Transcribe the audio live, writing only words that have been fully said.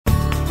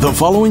The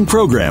following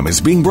program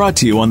is being brought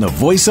to you on the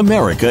Voice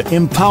America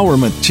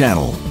Empowerment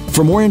Channel.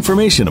 For more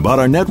information about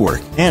our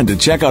network and to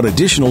check out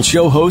additional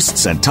show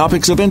hosts and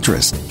topics of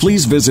interest,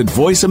 please visit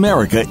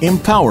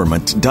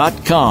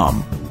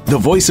voiceamericaempowerment.com. The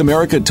Voice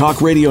America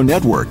Talk Radio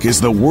Network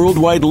is the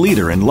worldwide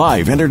leader in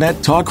live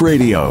Internet talk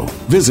radio.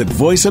 Visit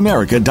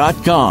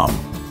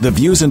voiceamerica.com. The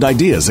views and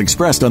ideas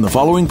expressed on the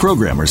following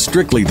program are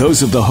strictly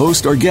those of the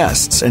host or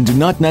guests and do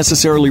not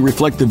necessarily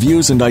reflect the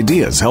views and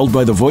ideas held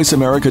by the Voice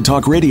America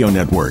Talk Radio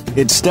Network,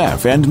 its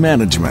staff, and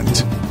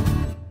management.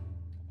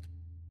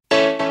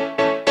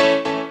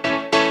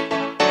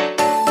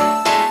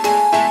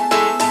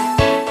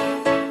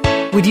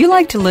 Would you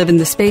like to live in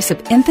the space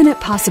of infinite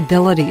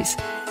possibilities?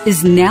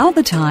 Is now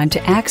the time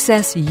to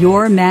access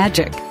your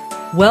magic?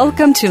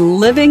 Welcome to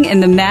Living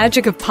in the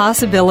Magic of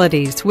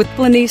Possibilities with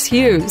Glenyce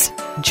Hughes.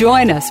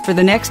 Join us for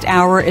the next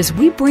hour as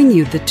we bring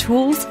you the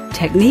tools,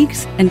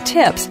 techniques, and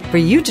tips for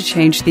you to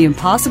change the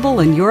impossible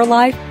in your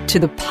life to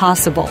the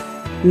possible.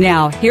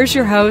 Now, here's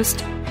your host,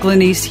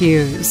 Glenyce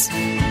Hughes.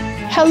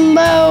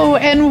 Hello,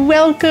 and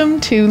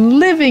welcome to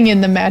Living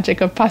in the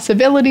Magic of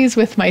Possibilities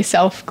with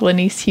myself,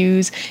 Glenyce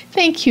Hughes.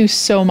 Thank you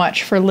so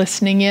much for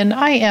listening in.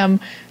 I am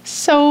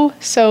so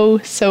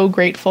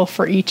grateful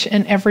for each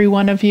and every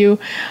one of you.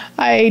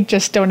 I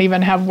just don't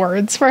even have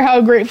words for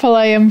how grateful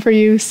I am for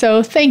you.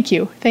 So thank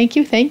you.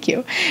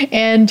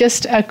 And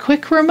just a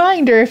quick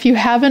reminder, if you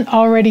haven't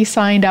already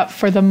signed up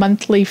for the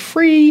monthly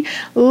free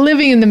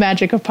Living in the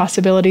Magic of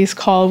Possibilities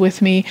call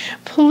with me,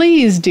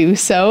 please do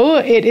so.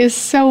 It is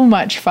so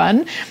much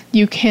fun.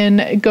 You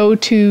can go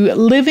to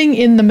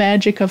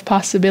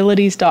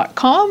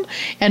livinginthemagicofpossibilities.com,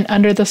 and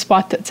under the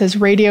spot that says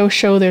radio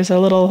show, there's a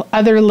little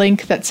other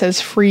link that says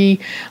free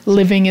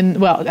living in,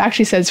 well, it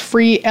actually says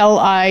free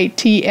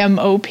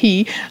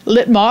LITMOP,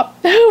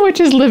 LITMOP, which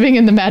is Living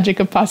in the Magic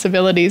of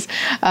Possibilities.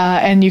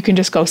 And you can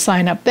just go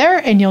sign up there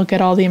and you'll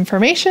get all the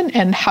information.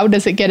 And how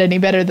does it get any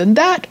better than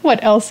that?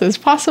 What else is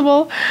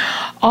possible?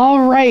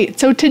 All right.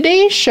 So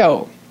today's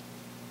show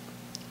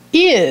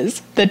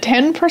is the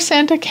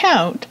 10%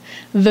 account,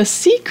 the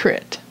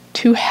secret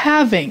to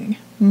having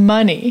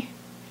money.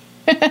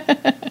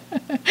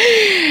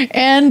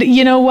 And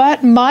you know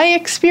what? My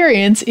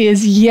experience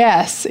is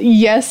yes,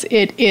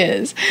 it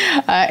is.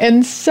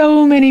 And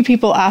so many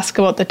people ask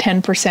about the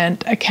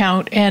 10%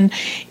 account, and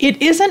it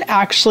isn't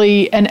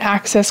actually an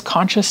access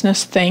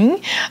consciousness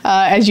thing.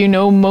 As you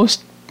know,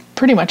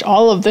 pretty much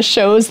all of the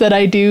shows that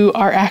I do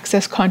are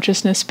access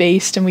consciousness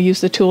based, and we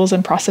use the tools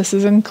and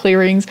processes and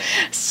clearings.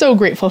 So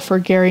grateful for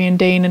Gary and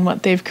Dane and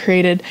what they've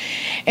created.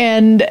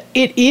 And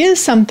it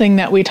is something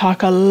that we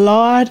talk a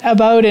lot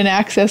about in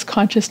access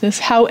consciousness.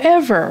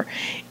 However,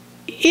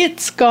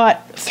 it's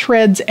got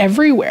threads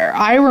everywhere.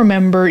 I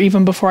remember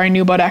even before I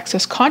knew about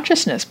access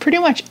consciousness, pretty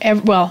much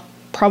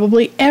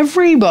probably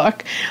every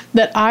book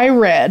that I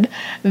read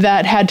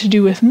that had to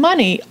do with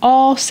money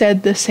all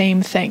said the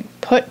same thing.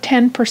 Put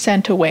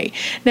 10% away.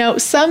 Now,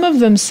 some of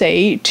them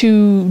say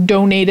to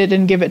donate it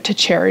and give it to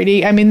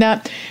charity. I mean,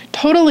 that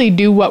totally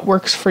do what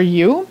works for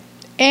you.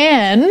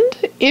 And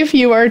if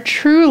you are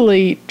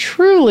truly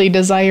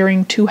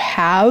desiring to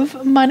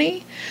have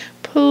money,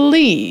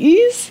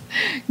 please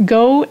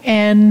go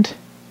and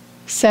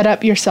set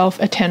up yourself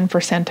a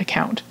 10%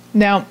 account.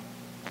 Now,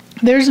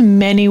 there's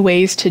many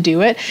ways to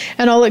do it,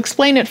 and I'll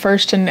explain it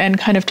first and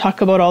kind of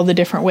talk about all the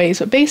different ways.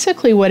 But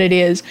basically what it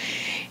is,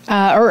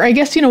 or I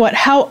guess, you know what,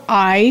 how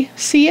I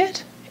see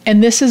it,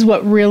 and this is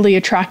what really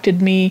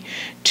attracted me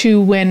to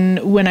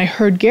when I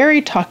heard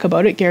Gary talk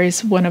about it.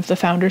 Gary's one of the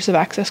founders of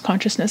Access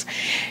Consciousness.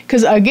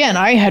 Because again,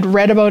 I had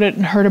read about it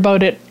and heard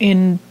about it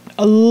in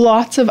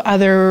lots of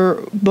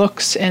other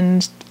books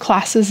and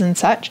classes and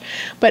such,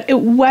 but it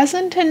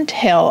wasn't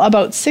until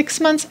about 6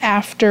 months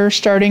after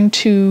starting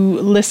to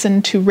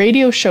listen to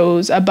radio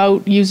shows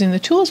about using the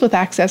tools with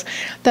Access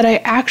that I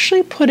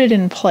actually put it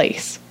in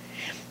place.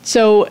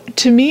 So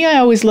to me, I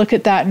always look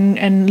at that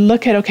and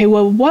look at, okay,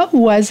 well, what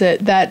was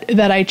it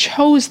that I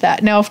chose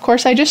that? Now, of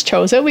course, I just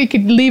chose it. We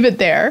could leave it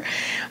there.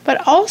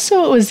 But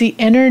also it was the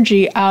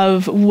energy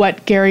of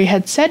what Gary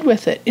had said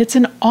with it. It's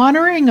an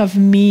honoring of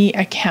me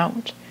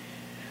account,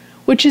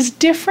 which is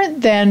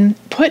different than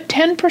put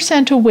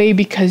 10% away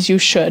because you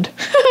should.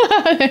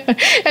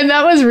 And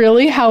that was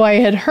really how I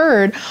had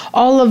heard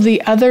all of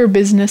the other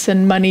business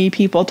and money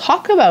people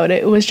talk about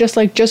it. It was just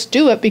like, just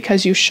do it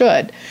because you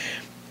should.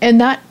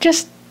 And that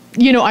just,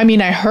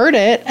 I heard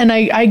it and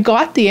I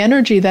got the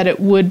energy that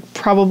it would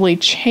probably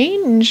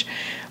change,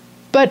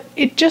 but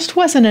it just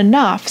wasn't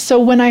enough. So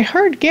when I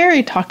heard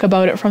Gary talk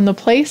about it from the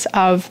place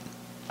of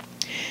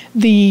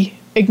the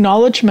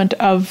acknowledgement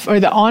of, or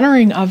the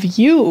honoring of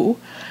you,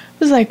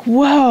 was like,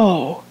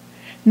 whoa,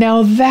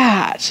 now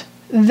that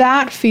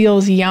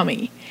feels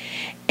yummy.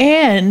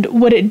 And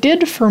what it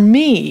did for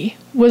me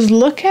was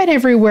look at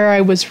everywhere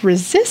I was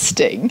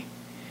resisting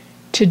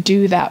to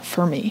do that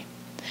for me.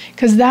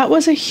 Because that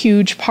was a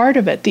huge part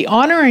of it. The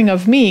honoring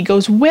of me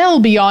goes well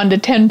beyond a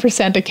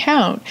 10%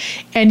 account.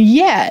 And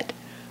yet,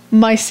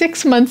 my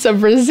 6 months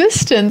of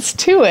resistance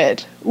to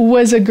it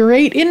was a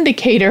great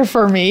indicator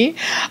for me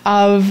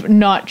of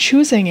not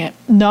choosing it,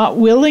 not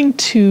willing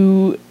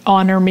to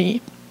honor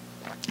me.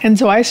 And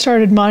so I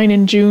started mine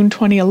in June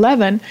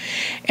 2011.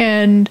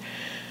 And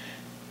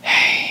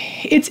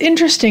it's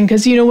interesting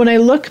because, when I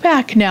look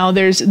back now,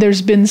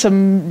 there's been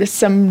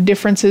some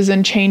differences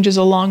and changes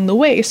along the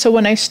way. So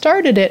when I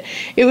started it,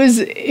 it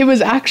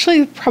was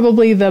actually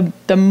probably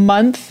the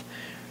month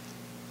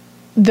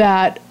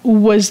that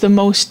was the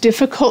most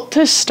difficult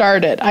to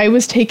start it. I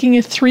was taking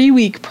a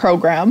 3-week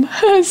program,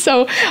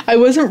 so I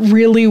wasn't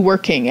really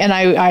working, and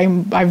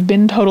I've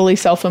been totally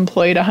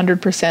self-employed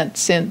 100%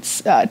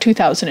 since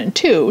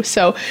 2002.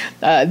 So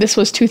this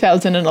was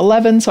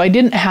 2011, so I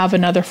didn't have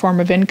another form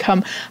of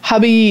income.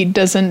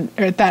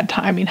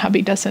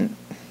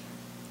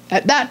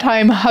 At that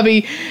time,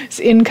 hubby's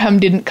income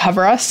didn't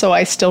cover us, so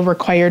I still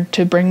required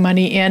to bring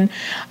money in.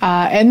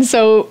 And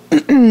so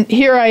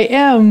here I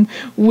am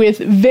with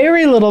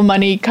very little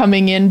money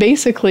coming in,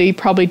 basically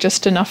probably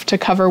just enough to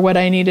cover what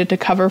I needed to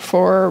cover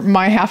for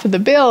my half of the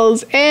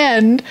bills.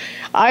 And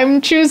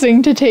I'm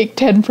choosing to take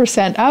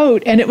 10%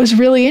 out. And it was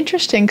really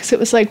interesting because it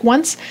was like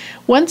once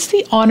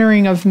the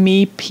honoring of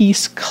me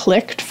piece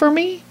clicked for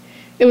me,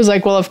 it was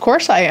like, well, of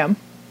course I am.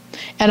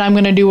 And I'm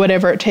going to do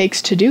whatever it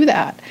takes to do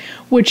that,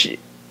 which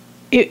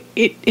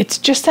it's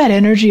just that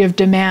energy of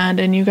demand.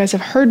 And you guys have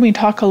heard me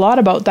talk a lot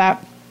about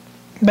that,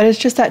 but it's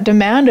just that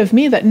demand of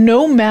me that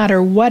no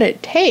matter what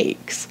it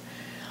takes,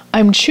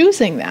 I'm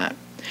choosing that.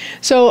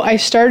 So I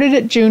started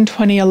at June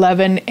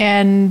 2011,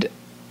 and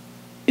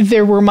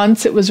there were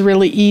months it was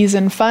really ease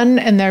and fun,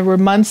 and there were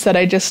months that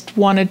I just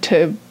wanted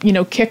to,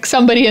 kick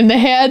somebody in the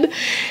head,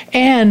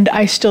 and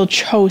I still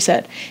chose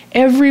it.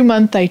 Every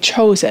month I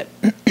chose it.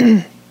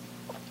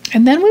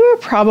 And then we were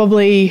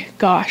probably,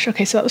 so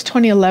that was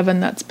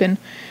 2011. That's been,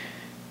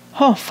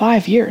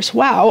 5 years.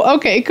 Wow.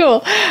 Okay,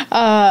 cool.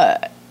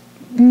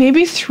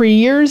 Maybe 3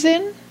 years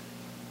in,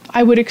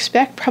 I would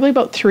expect, probably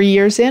about 3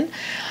 years in.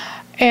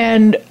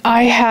 And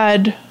I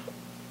had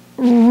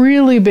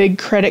really big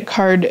credit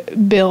card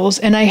bills,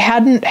 and I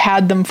hadn't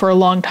had them for a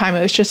long time.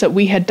 It was just that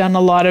we had done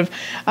a lot of,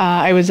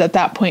 I was at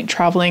that point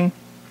traveling.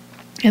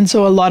 And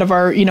so a lot of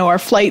our, our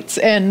flights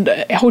and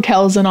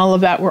hotels and all of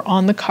that were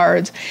on the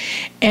cards.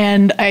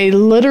 And I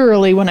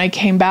literally, when I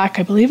came back,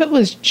 I believe it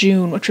was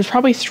June, which was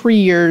probably 3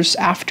 years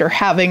after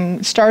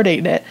having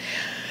started it,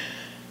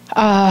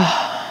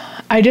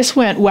 I just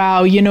went,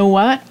 wow, you know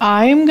what?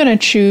 I'm going to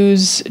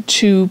choose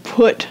to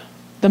put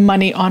the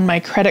money on my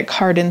credit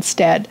card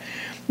instead.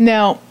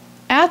 Now,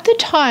 at the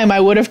time, I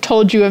would have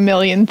told you a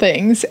million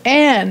things.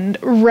 And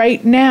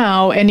right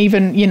now, and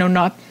even,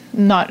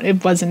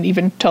 it wasn't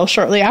even till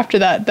shortly after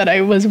that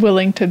I was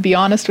willing to be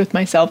honest with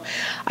myself.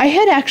 I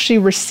had actually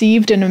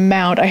received an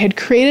amount. I had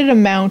created an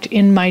amount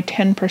in my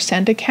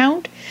 10%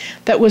 account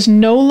that was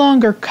no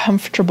longer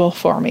comfortable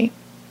for me.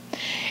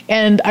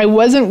 And I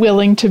wasn't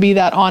willing to be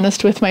that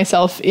honest with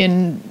myself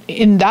in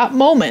that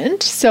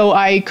moment. So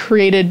I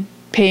created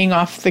paying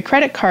off the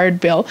credit card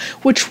bill,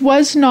 which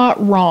was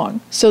not wrong.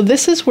 So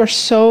this is where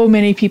so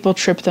many people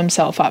trip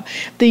themselves up.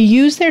 They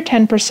use their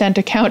 10%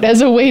 account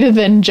as a way to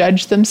then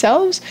judge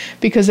themselves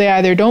because they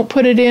either don't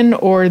put it in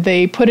or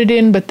they put it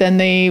in, but then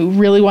they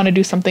really want to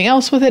do something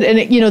else with it. And,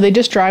 they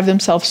just drive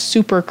themselves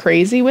super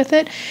crazy with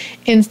it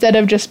instead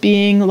of just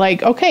being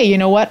like, okay, you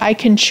know what? I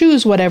can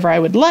choose whatever I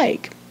would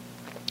like.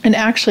 And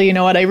actually, you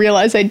know what, I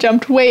realized I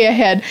jumped way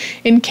ahead.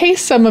 In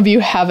case some of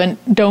you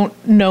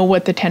don't know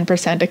what the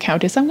 10%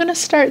 account is, I'm going to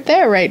start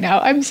there right now.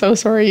 I'm so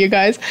sorry, you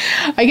guys.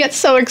 I get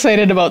so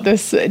excited about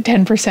this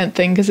 10%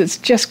 thing because it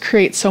just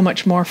creates so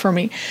much more for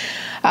me.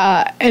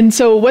 And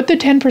so what the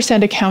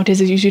 10% account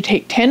is you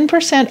take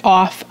 10%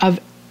 off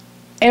of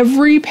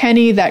every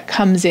penny that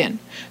comes in.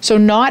 So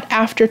not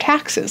after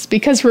taxes,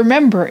 because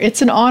remember,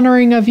 it's an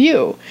honoring of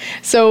you.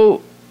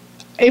 So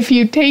if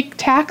you take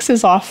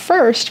taxes off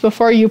first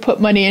before you put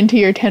money into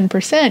your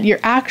 10%, you're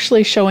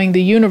actually showing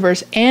the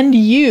universe and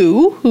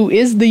you, who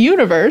is the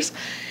universe,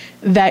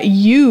 that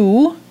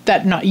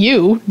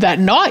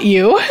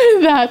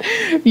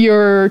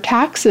your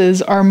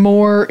taxes are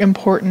more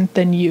important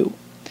than you.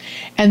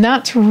 And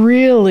that's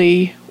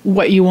really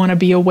what you want to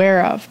be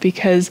aware of,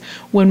 because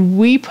when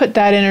we put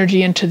that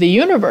energy into the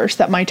universe,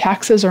 that my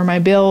taxes or my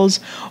bills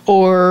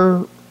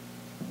or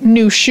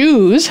new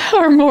shoes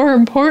are more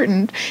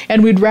important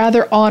and we'd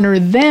rather honor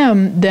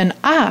them than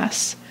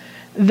us,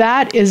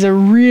 that is a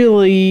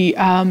really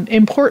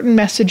important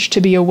message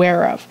to be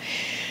aware of.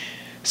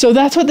 So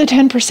that's what the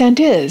 10%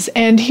 is.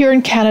 And here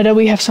in Canada,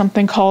 we have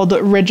something called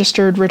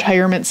registered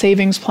retirement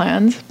savings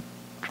plans.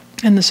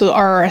 And this is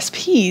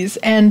RRSPs,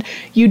 and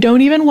you don't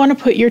even want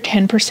to put your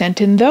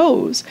 10% in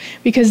those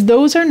because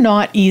those are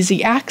not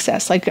easy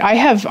access. Like I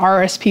have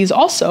RRSPs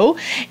also,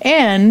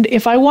 and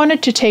if I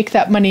wanted to take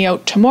that money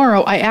out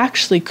tomorrow, I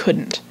actually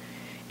couldn't.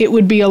 it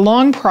would be a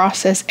long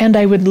process, and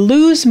I would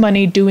lose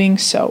money doing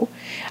so.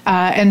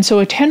 And so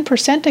a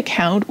 10%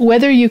 account,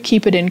 whether you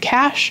keep it in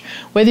cash,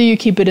 whether you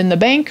keep it in the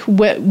bank,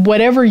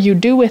 whatever you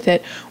do with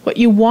it, what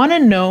you want to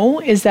know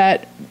is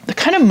that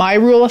kind of my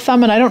rule of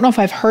thumb, and I don't know if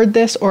I've heard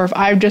this or if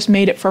I've just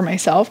made it for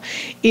myself,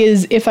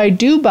 is if I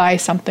do buy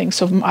something,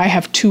 so I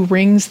have 2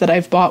 rings that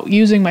I've bought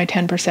using my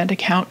 10%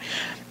 account,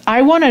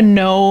 I want to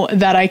know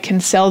that I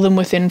can sell them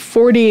within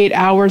 48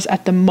 hours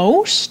at the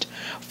most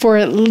for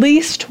at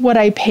least what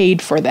I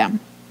paid for them.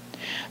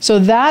 So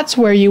that's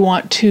where you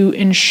want to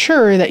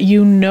ensure that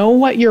you know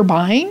what you're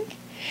buying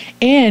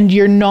and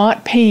you're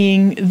not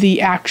paying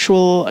the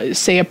actual,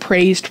 say,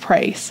 appraised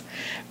price,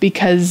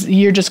 because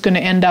you're just going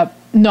to end up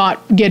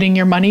not getting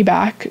your money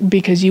back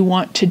because you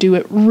want to do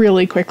it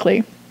really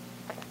quickly.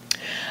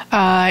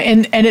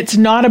 And it's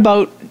not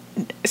about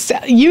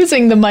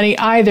using the money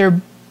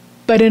either,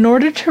 but in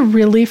order to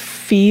really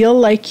feel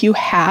like you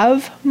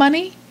have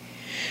money,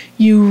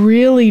 you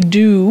really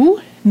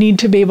do need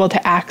to be able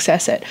to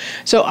access it.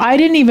 So I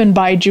didn't even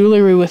buy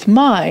jewelry with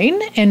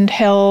mine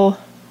until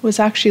was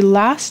actually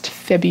last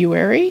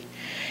February.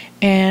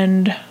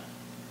 And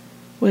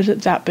was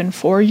it that been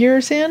 4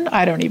 years in?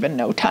 I don't even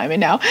know timing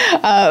now.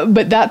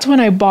 But that's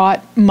when I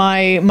bought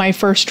my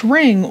first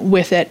ring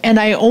with it. And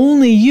I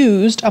only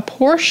used a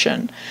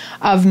portion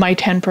of my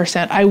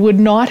 10%. I would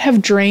not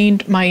have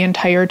drained my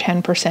entire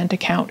 10%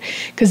 account,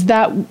 because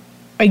that,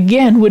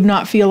 again, would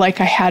not feel like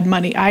I had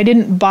money. I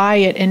didn't buy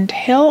it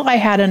until I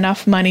had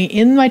enough money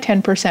in my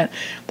 10%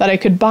 that I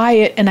could buy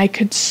it and I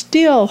could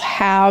still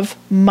have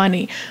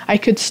money. I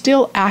could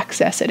still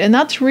access it. And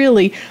that's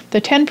really,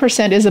 the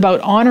 10% is about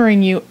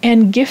honoring you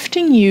and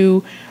gifting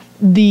you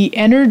the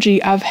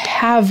energy of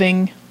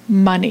having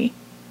money.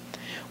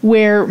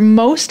 Where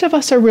most of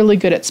us are really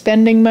good at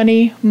spending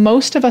money,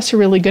 most of us are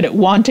really good at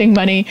wanting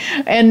money,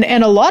 and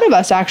a lot of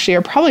us actually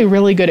are probably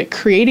really good at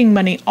creating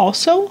money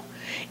also.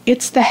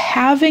 It's the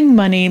having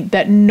money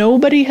that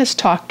nobody has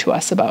talked to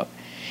us about.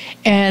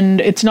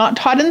 And it's not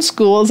taught in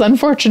schools,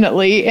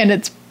 unfortunately, and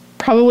it's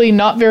probably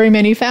not very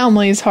many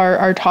families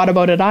are taught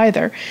about it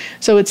either.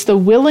 So it's the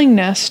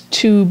willingness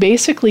to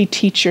basically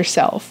teach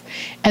yourself.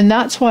 And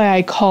that's why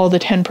I call the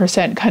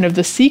 10% kind of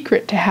the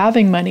secret to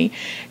having money.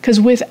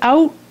 Because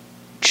without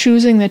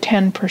choosing the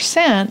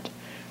 10%,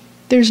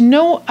 there's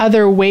no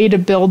other way to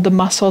build the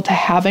muscle to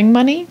having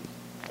money.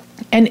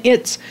 And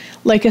it's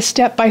like a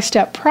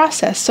step-by-step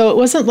process. So it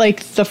wasn't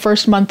like the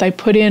first month I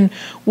put in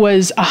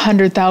was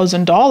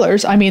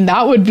 $100,000. I mean,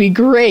 that would be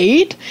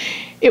great.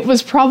 It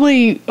was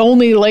probably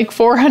only like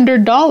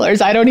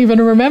 $400. I don't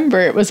even remember.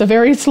 It was a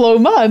very slow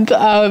month,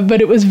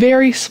 but it was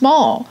very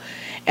small.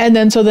 And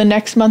then so the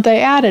next month I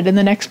added, and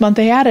the next month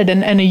I added,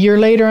 and a year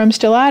later I'm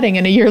still adding,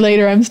 and a year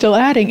later I'm still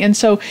adding. And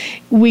so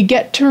we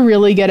get to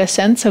really get a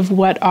sense of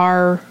what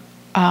our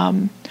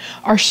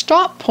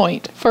stop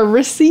point for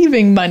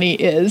receiving money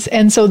is.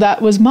 And so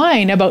that was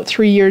mine about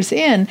 3 years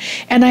in.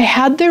 And I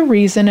had the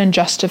reason and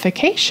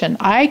justification.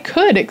 I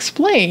could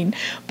explain,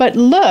 but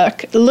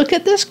look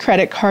at this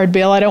credit card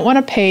bill. I don't want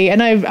to pay.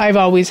 And I've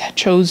always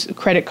chose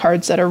credit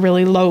cards that are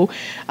really low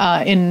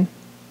in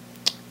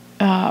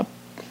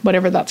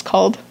whatever that's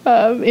called,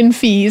 in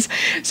fees.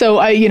 So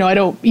I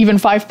don't, even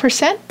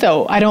 5%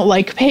 though, I don't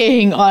like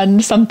paying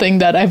on something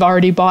that I've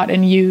already bought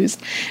and used.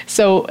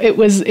 So it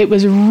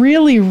was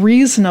really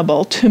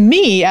reasonable to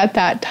me at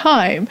that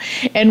time.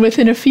 And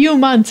within a few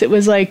months, it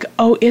was like,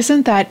 oh,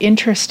 isn't that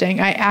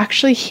interesting? I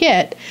actually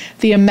hit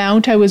the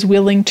amount I was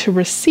willing to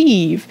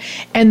receive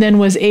and then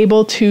was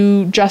able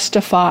to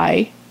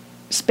justify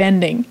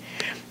spending.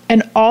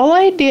 And all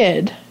I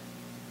did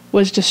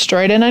was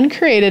destroyed and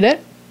uncreated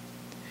it.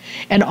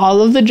 And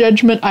all of the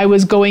judgment I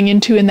was going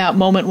into in that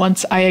moment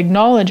once I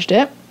acknowledged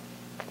it.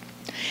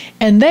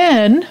 And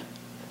then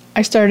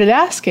I started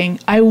asking,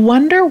 I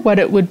wonder what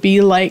it would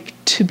be like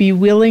to be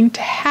willing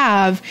to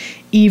have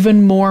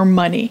even more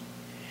money.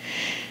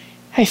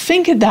 I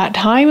think at that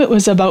time it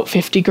was about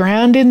 50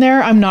 grand in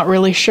there. I'm not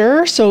really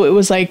sure. So it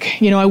was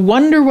like, I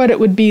wonder what it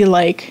would be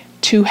like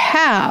to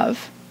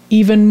have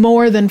even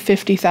more than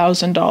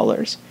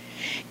 $50,000.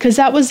 Because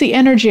that was the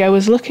energy I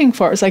was looking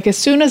for. It was like as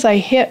soon as I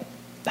hit,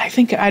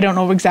 I don't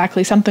know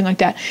exactly, something like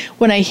that.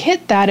 When I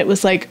hit that, it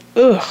was like,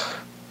 ugh.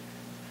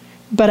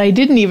 But I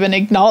didn't even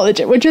acknowledge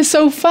it, which is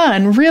so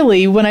fun,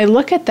 really, when I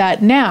look at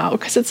that now,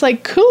 because it's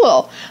like,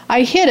 cool,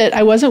 I hit it.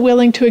 I wasn't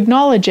willing to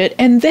acknowledge it.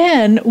 And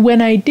then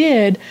when I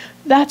did,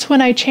 that's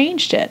when I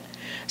changed it.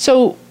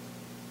 So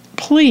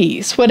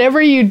please, whatever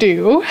you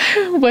do,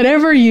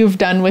 whatever you've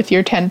done with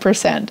your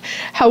 10%,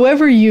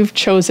 however you've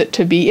chose it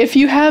to be, if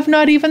you have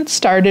not even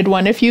started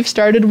one, if you've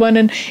started one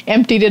and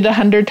emptied it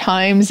 100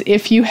 times,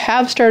 if you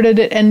have started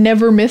it and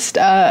never missed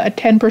a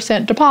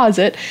 10%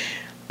 deposit,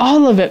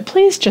 all of it,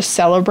 please just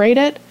celebrate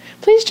it.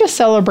 Please just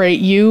celebrate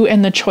you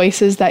and the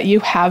choices that you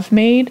have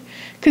made.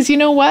 Because you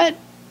know what?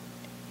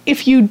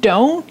 If you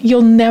don't,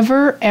 you'll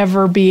never,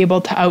 ever be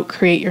able to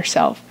outcreate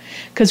yourself.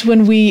 Because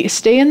when we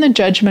stay in the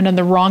judgment and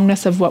the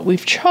wrongness of what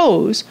we've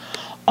chose,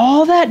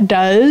 all that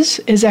does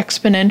is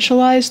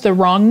exponentialize the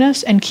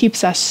wrongness and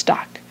keeps us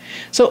stuck.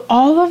 So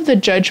all of the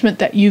judgment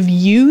that you've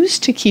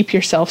used to keep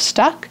yourself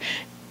stuck,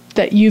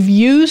 that you've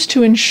used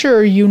to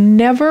ensure you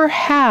never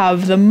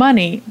have the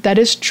money that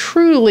is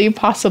truly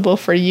possible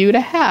for you to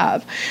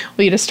have.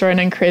 Will you destroy and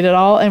uncreate it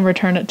all and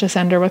return it to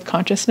sender with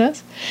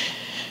consciousness?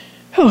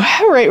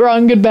 Right,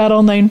 wrong, good, bad,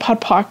 all nine,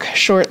 pot, pock,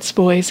 shorts,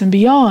 boys, and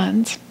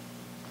beyonds.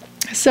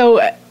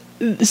 So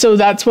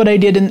that's what I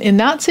did in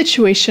that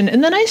situation.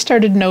 And then I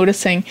started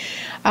noticing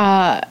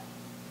that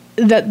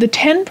the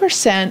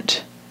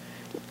 10%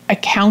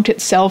 account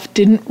itself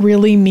didn't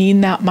really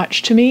mean that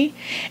much to me.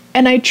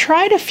 And I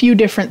tried a few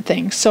different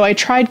things. So I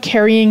tried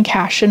carrying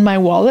cash in my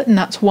wallet, and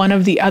that's one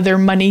of the other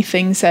money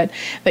things that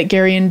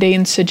Gary and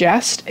Dane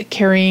suggest,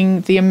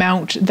 carrying the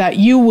amount that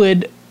you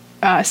would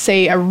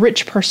say a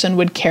rich person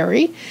would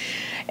carry.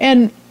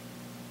 And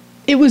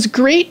it was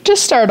great to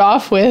start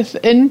off with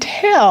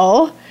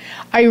until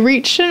I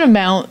reached an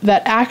amount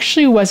that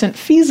actually wasn't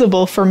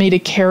feasible for me to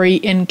carry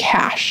in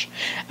cash.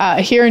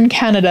 Here in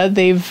Canada,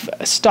 they've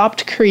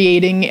stopped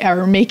creating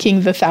or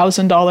making the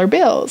 $1,000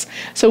 bills.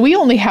 So we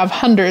only have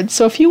hundreds.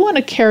 So if you want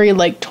to carry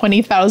like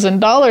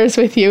 $20,000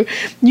 with you,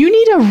 you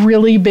need a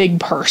really big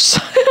purse.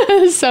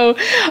 So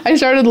I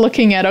started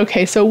looking at,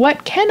 okay, so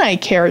what can I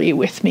carry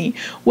with me?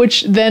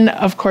 Which then,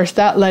 of course,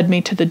 that led me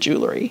to the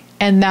jewelry.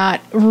 And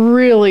that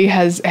really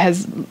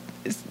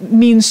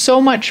means so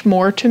much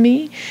more to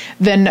me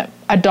than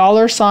a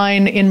dollar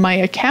sign in my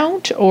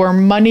account or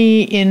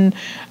money in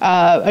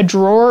a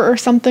drawer or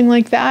something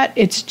like that.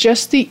 It's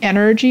just the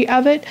energy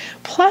of it.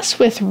 Plus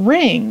with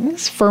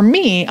rings, for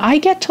me, I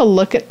get to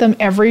look at them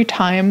every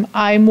time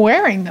I'm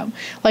wearing them.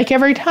 Like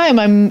every time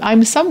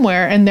I'm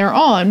somewhere and they're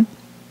on,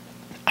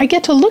 I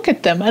get to look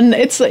at them, and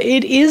it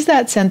is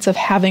that sense of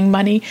having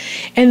money.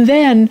 And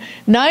then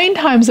 9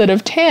 times out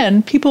of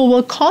 10, people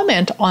will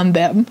comment on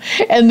them.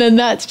 And then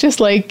that's just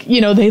like,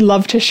 they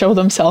love to show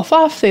themselves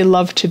off. They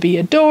love to be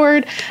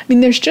adored. I mean,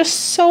 there's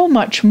just so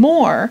much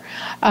more.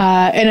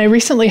 And I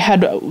recently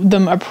had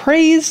them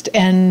appraised,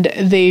 and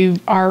they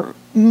are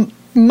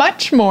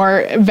much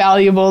more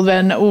valuable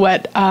than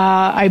what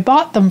I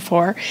bought them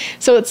for.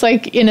 So it's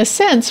like, in a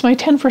sense, my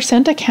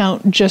 10%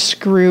 account just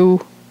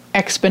grew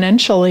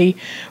exponentially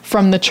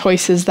from the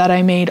choices that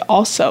I made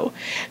also.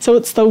 So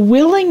it's the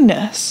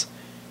willingness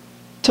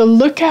to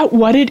look at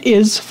what it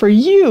is for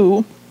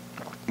you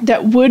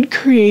that would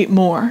create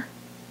more.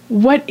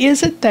 What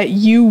is it that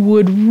you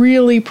would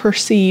really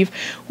perceive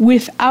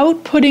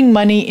without putting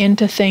money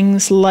into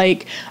things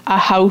like a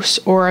house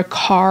or a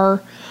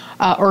car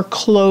or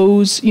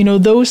clothes?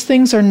 Those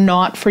things are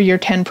not for your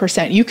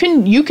 10%.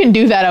 You can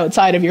do that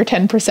outside of your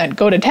 10%.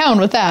 Go to town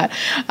with that.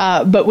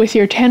 But with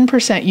your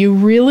 10%, you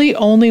really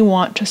only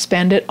want to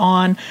spend it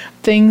on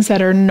things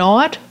that are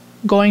not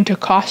going to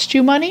cost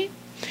you money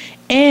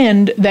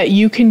and that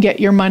you can get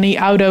your money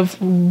out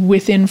of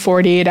within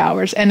 48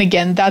 hours. And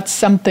again, that's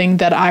something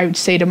that I would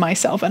say to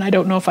myself, and I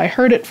don't know if I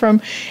heard it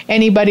from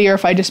anybody or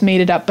if I just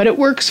made it up, but it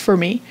works for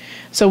me.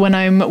 So when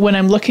I'm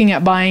looking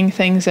at buying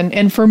things,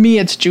 and for me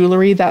it's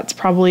jewelry, that's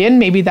probably, and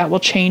maybe that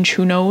will change,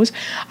 who knows.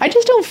 I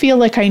just don't feel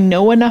like I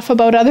know enough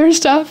about other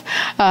stuff.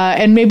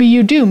 And maybe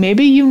you do.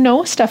 Maybe you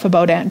know stuff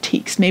about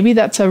antiques. Maybe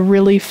that's a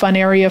really fun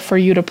area for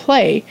you to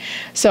play.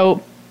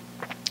 So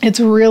it's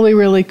really,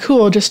 really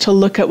cool just to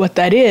look at what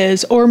that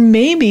is. Or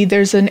maybe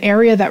there's an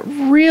area that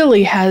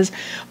really has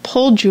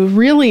pulled you,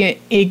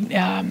 really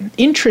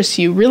interests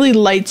you, really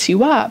lights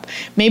you up.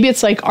 Maybe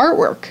it's like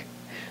artwork.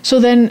 So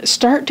then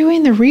start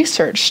doing the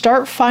research,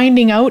 start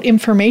finding out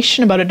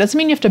information about it. Doesn't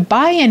mean you have to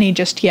buy any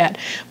just yet,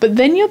 but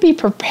then you'll be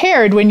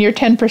prepared when your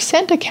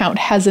 10% account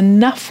has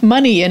enough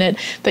money in it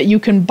that you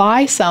can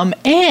buy some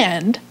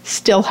and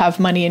still have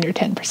money in your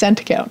 10%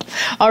 account.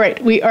 All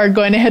right, we are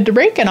going to head to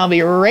break, and I'll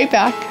be right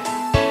back.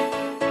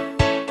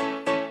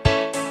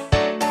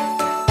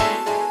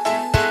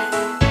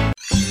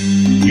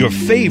 Your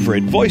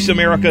favorite Voice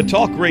America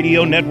Talk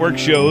Radio Network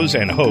shows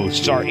and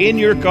hosts are in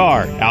your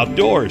car,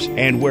 outdoors,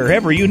 and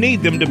wherever you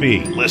need them to be.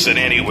 Listen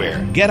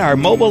anywhere. Get our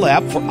mobile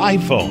app for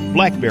iPhone,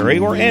 BlackBerry,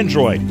 or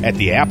Android at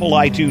the Apple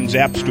iTunes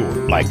App Store,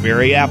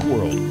 BlackBerry App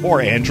World,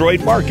 or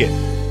Android Market.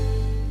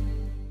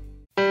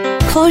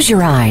 Close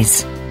your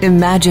eyes.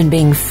 Imagine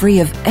being free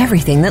of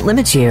everything that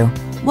limits you.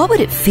 What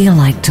would it feel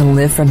like to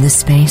live from this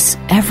space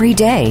every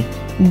day?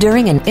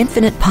 During an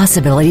Infinite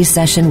Possibilities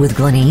session with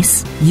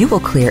Glenyce, you will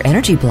clear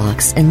energy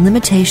blocks and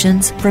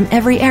limitations from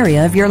every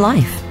area of your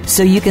life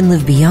so you can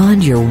live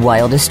beyond your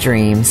wildest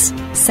dreams.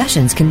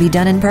 Sessions can be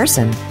done in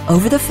person,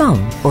 over the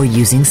phone, or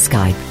using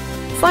Skype.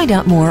 Find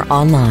out more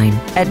online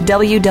at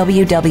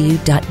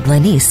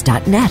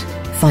www.glenyce.net.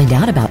 Find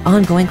out about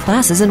ongoing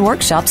classes and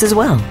workshops as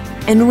well.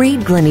 And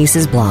read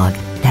Glenyce's blog.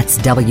 That's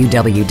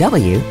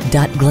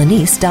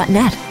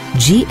www.glenyce.net.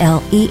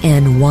 GLENYCE.net.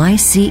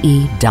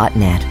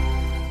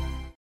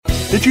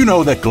 Did you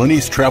know that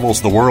Glenyce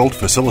travels the world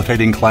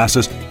facilitating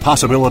classes,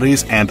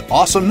 possibilities, and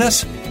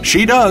awesomeness?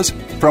 She does.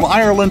 From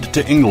Ireland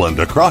to England,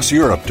 across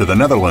Europe to the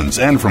Netherlands,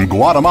 and from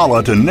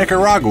Guatemala to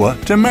Nicaragua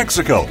to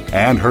Mexico,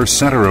 and her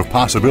Center of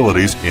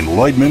Possibilities in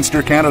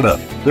Lloydminster, Canada.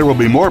 There will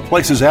be more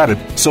places added,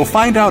 so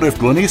find out if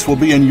Glenyce will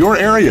be in your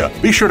area.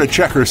 Be sure to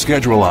check her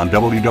schedule on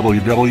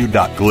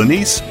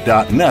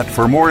www.glenyce.net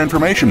for more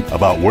information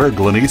about where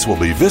Glenyce will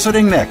be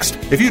visiting next.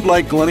 If you'd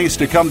like Glenyce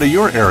to come to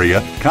your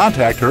area,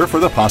 contact her for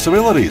the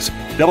possibilities.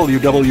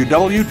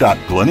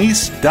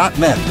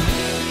 www.glenyce.net.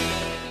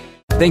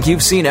 Think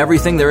you've seen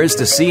everything there is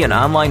to see in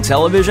online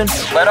television?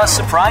 Let us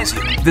surprise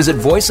you. Visit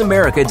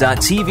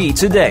voiceamerica.tv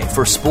today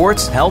for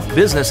sports, health,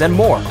 business, and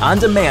more on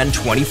demand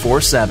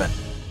 24/7.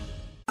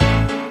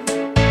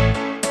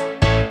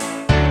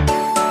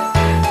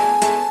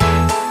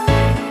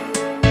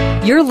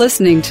 You're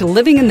listening to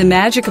Living in the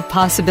Magic of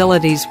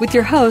Possibilities with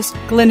your host,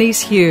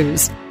 Glenyce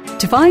Hughes.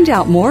 To find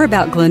out more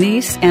about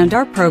Glenyce and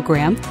our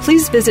program,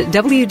 please visit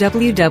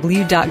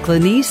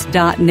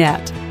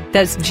www.glenyce.net.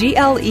 That's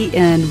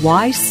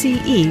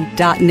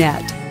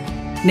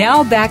GLENYCE.net.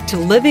 Now back to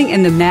Living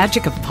in the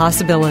Magic of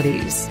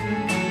Possibilities.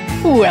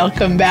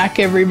 Welcome back,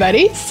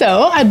 everybody.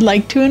 So I'd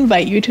like to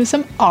invite you to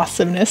some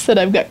awesomeness that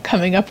I've got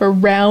coming up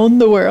around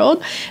the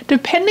world.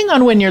 Depending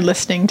on when you're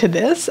listening to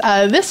this,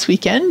 this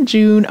weekend,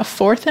 June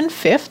 4th and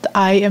 5th,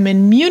 I am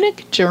in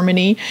Munich,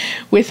 Germany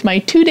with my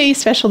 2-day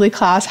specialty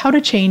class, How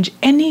to Change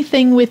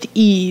Anything with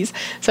Ease.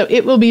 So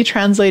it will be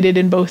translated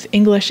in both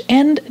English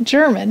and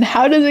German.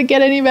 How does it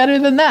get any better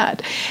than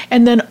that?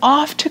 And then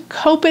off to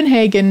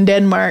Copenhagen,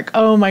 Denmark.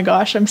 Oh my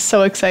gosh, I'm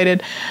so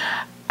excited.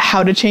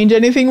 How to Change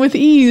Anything with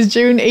Ease,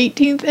 June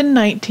 18th and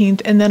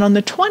 19th. And then on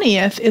the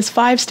 20th is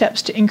 5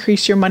 Steps to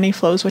Increase Your Money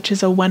Flows, which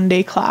is a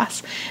 1-day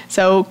class.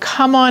 So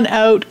come on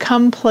out,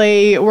 come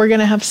play. We're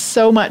going to have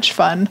so much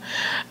fun.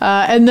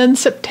 And then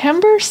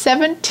September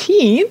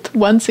 17th,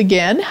 once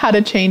again, How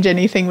to Change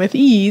Anything with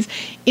Ease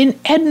in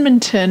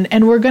Edmonton.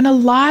 And we're going to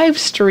live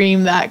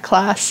stream that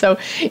class. So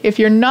if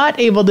you're not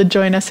able to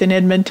join us in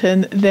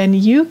Edmonton, then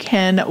you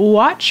can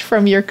watch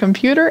from your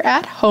computer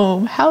at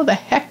home. How the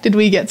heck did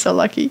we get so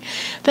lucky?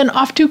 Then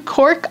off to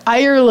Cork,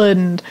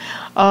 Ireland,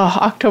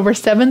 October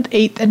 7th,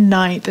 8th, and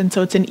 9th. And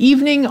so it's an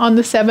evening on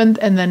the 7th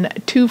and then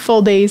 2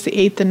 full days, the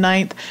 8th and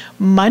 9th.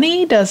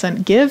 Money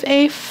doesn't give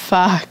a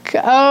fuck.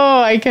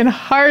 Oh, I can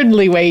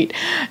hardly wait.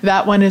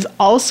 That one is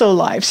also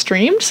live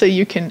streamed, so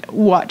you can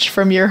watch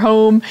from your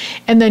home.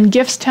 And then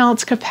Gifts,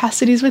 Talents,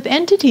 Capacities with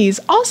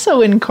Entities,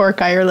 also in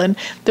Cork, Ireland,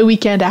 the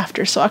weekend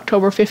after. So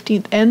October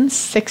 15th and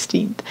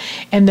 16th.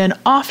 And then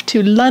off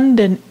to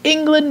London,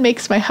 England.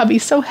 Makes my hubby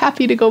so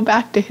happy to go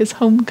back to his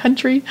home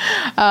country.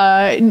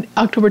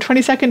 October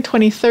 22nd,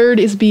 23rd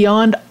is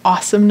Beyond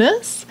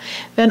Awesomeness.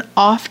 Then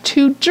off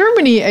to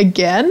Germany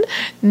again.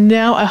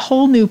 Now a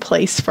whole new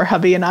place for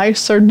hubby and I,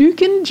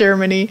 Saarbrücken,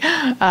 Germany,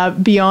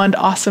 Beyond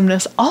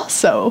Awesomeness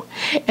also.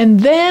 And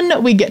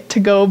then we get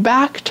to go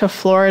back to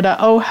Florida.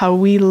 Oh, how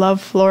we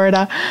love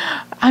Florida.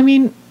 I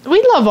mean,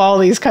 we love all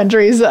these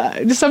countries.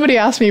 Somebody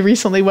asked me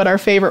recently what our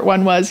favorite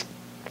one was.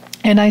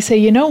 And I say,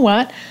 you know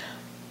what?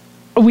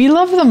 We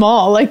love them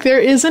all. Like, there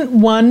isn't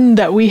one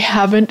that we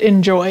haven't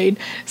enjoyed.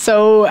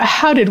 So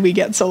how did we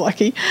get so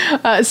lucky?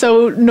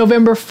 So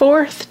November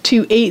 4th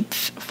to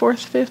 8th,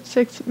 4th, 5th,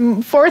 6th,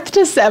 4th to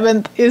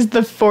 7th is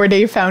the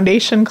 4-day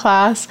foundation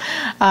class.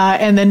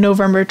 And then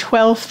November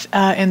 12th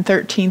and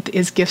 13th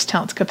is Gifts,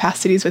 Talents,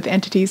 Capacities with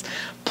Entities.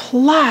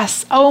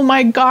 Plus, oh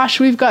my gosh,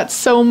 we've got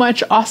so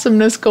much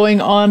awesomeness going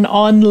on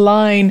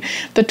online.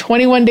 The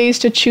 21 Days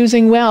to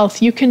Choosing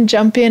Wealth. You can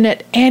jump in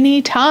at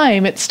any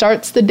time. It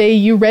starts the day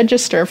you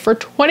register for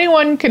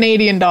 21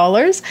 Canadian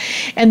dollars.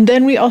 And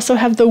then we also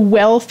have the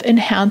Wealth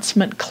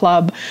Enhancement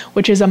Club,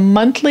 which is a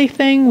monthly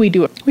thing. We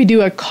do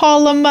a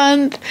call a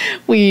month.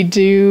 We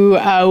do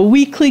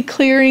weekly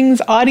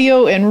clearings,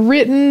 audio and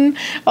written.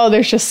 Oh,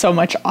 there's just so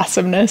much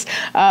awesomeness.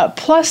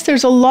 Plus,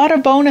 there's a lot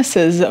of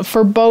bonuses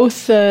for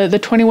both the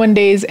 21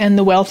 days and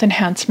the wealth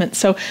enhancement.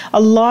 So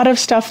a lot of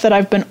stuff that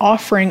I've been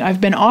offering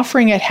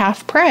at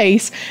half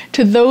price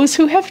to those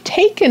who have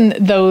taken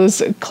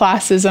those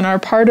classes and are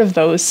part of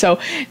those. So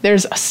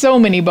there's so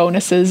many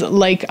bonuses.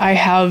 Like I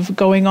have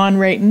going on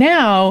right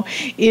now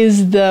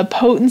is the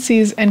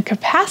Potencies and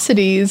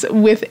Capacities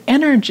with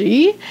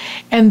Energy.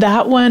 And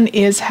that one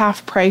is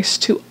half price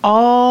to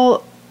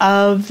all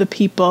of the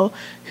people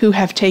who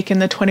have taken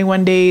the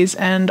 21 days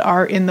and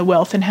are in the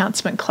Wealth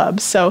Enhancement Club.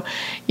 So,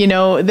 you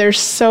know, there's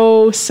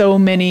so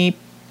many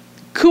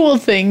cool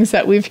things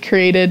that we've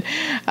created.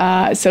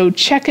 So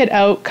check it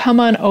out. Come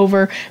on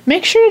over.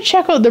 Make sure to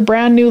check out the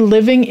brand new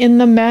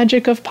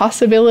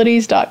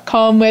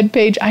livinginthemagicofpossibilities.com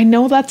webpage. I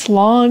know that's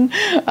long,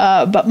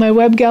 but my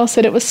web gal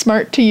said it was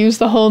smart to use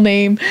the whole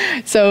name.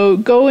 So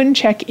go and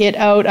check it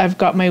out. I've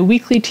got my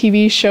weekly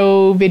TV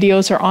show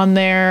videos are on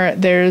there.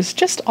 There's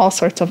just all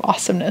sorts of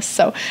awesomeness.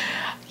 So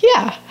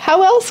yeah,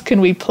 how else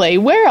can we play?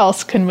 Where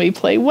else can we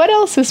play? What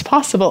else is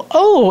possible?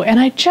 Oh, and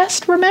I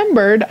just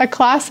remembered a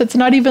class that's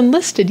not even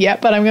listed yet,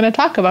 but I'm going to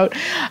talk about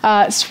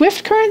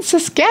Swift Current,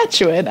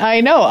 Saskatchewan.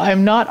 I know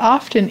I'm not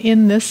often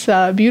in this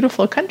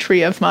beautiful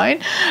country of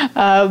mine,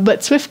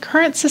 but Swift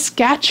Current,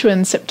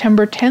 Saskatchewan,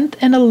 September 10th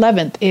and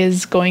 11th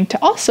is going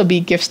to also be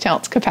Gifts,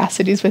 Talents,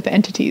 Capacities with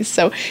Entities.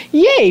 So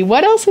yay,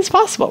 what else is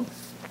possible?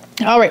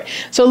 All right,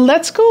 so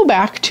let's go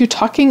back to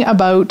talking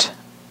about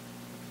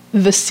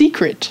the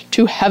secret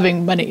to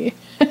having money.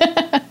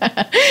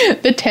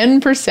 The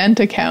 10%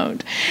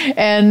 account.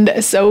 And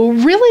so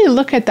really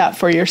look at that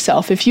for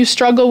yourself. If you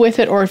struggle with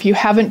it, or if you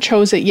haven't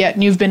chose it yet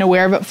and you've been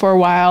aware of it for a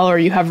while, or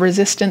you have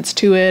resistance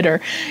to it, or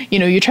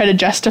you try to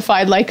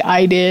justify like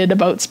I did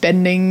about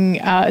spending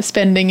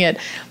it,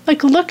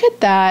 like look at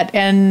that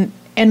and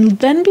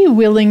then be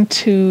willing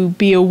to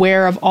be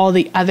aware of all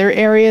the other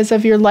areas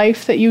of your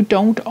life that you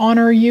don't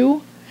honor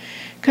you,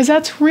 because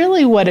that's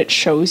really what it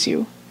shows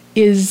you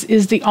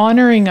is the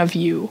honoring of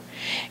you.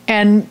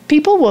 And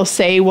people will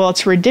say, well,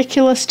 it's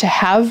ridiculous to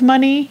have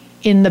money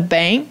in the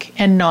bank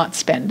and not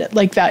spend it.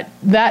 Like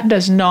that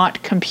does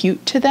not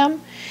compute to them.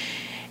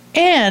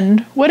 And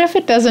what if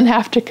it doesn't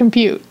have to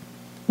compute?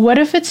 What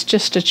if it's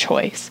just a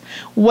choice?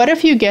 What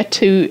if you get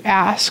to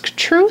ask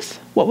truth?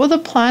 What will the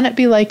planet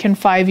be like in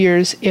 5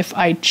 years if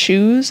I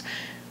choose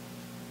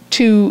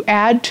to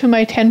add to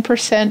my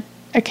 10%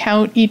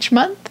 account each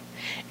month?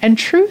 And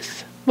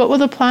truth, what will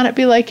the planet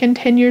be like in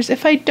 10 years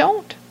if I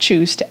don't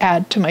choose to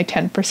add to my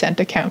 10%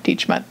 account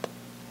each month?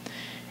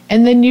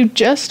 And then you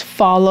just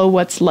follow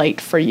what's light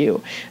for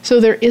you. So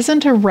there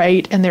isn't a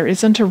right and there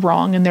isn't a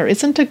wrong and there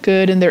isn't a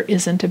good and there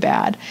isn't a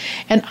bad.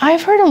 And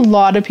I've heard a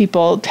lot of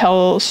people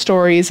tell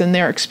stories and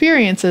their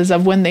experiences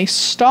of when they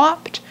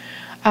stopped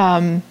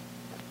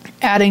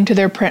adding to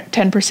their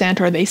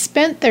 10% or they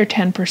spent their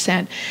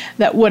 10%,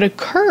 that what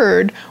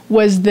occurred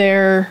was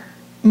their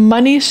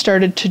money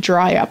started to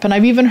dry up. And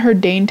I've even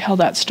heard Dane tell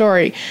that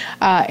story.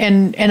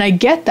 And I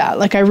get that.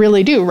 Like, I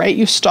really do, right?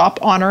 You stop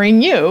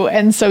honoring you.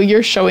 And so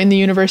you're showing the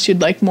universe you'd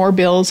like more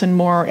bills and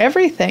more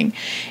everything.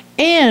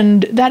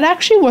 And that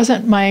actually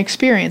wasn't my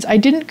experience. I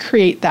didn't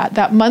create that.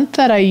 That month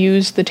that I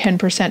used the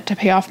 10% to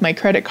pay off my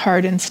credit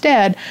card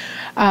instead,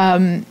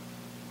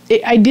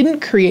 I didn't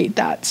create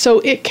that.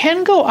 So it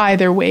can go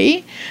either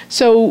way.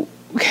 So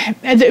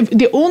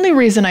the only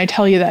reason I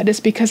tell you that is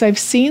because I've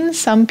seen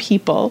some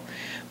people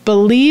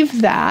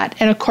believe that,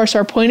 and of course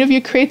our point of view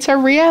creates our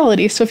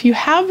reality. So if you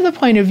have the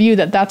point of view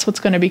that that's what's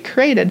going to be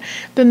created,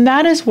 then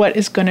that is what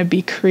is going to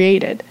be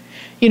created.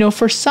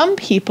 For some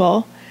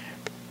people,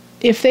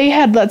 if they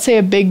had, let's say,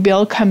 a big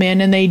bill come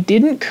in and they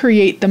didn't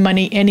create the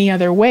money any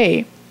other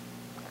way,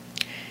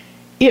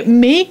 it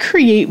may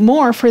create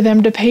more for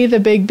them to pay the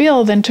big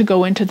bill than to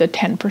go into the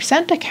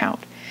 10% account.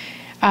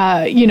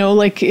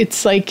 Like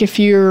it's like if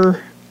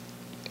your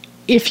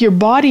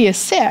body is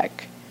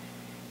sick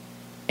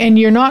and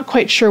you're not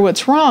quite sure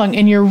what's wrong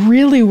and you're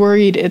really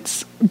worried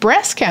it's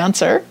breast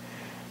cancer,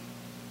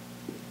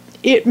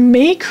 it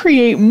may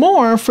create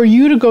more for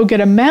you to go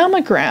get a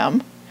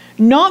mammogram,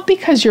 not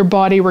because your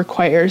body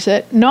requires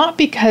it, not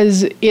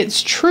because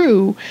it's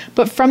true,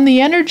 but from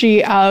the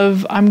energy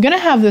of, I'm going to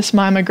have this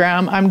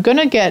mammogram, I'm going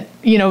to get,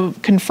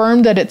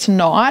 confirmed that it's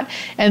not,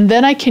 and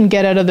then I can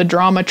get out of the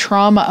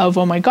trauma of,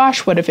 oh my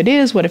gosh, what if it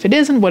is, what if it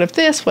isn't, what if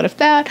this, what if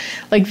that,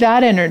 like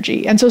that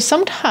energy. And so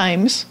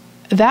sometimes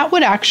that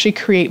would actually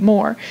create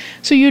more.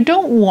 So you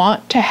don't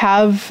want to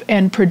have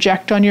and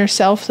project on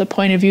yourself the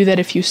point of view that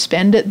if you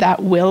spend it,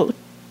 that will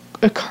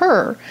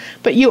occur.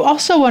 But you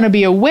also want to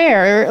be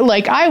aware,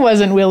 like I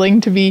wasn't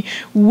willing to be,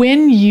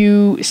 when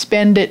you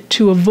spend it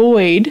to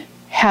avoid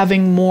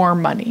having more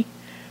money.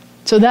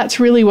 So that's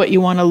really what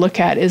you want to look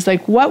at, is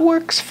like, what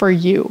works for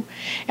you?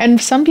 And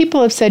some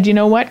people have said, you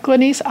know what,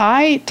 Glenyce,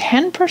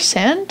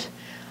 10%,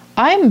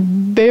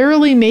 I'm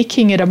barely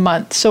making it a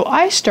month. So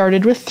I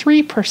started with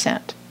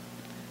 3%.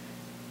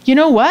 You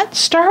know what?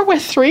 Start with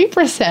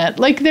 3%.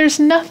 Like,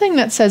 there's nothing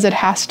that says it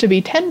has to be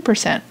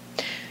 10%.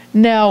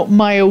 Now,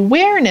 my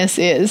awareness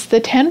is the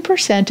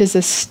 10% is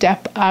a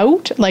step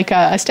out, like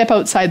a step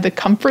outside the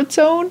comfort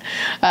zone.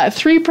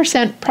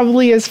 3%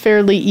 probably is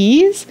fairly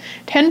ease.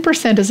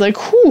 10% is like,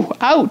 whew,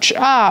 ouch,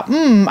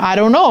 I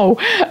don't know.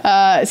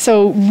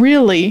 So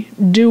really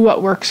do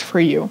what works for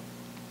you,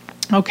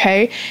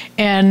 okay?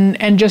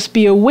 And just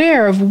be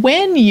aware of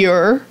when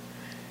you're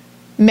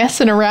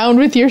messing around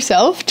with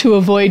yourself to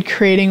avoid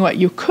creating what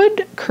you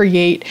could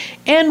create,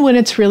 and when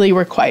it's really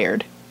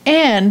required.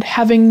 And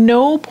having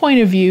no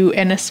point of view,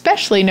 and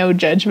especially no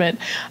judgment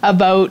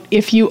about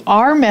if you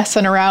are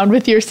messing around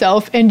with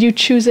yourself and you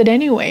choose it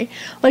anyway.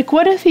 Like,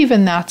 what if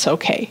even that's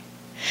okay?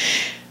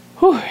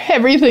 Whew,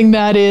 everything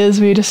that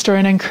is, we destroy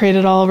and uncreate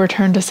it all,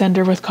 return to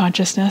sender with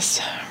consciousness.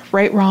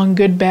 Right, wrong,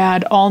 good,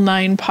 bad, all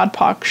 9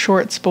 podpoc,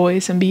 shorts,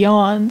 boys, and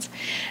beyonds.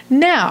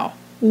 Now,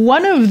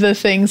 one of the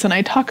things, and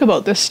I talk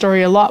about this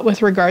story a lot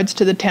with regards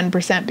to the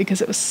 10%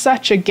 because it was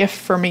such a gift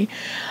for me,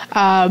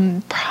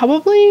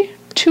 probably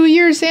 2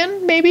 years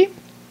in, maybe,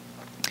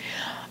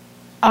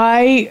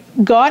 I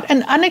got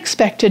an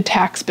unexpected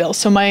tax bill.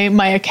 So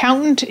my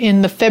accountant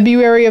in the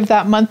February of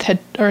that month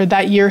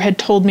that year had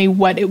told me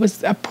what it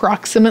was,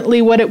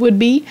 approximately what it would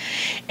be.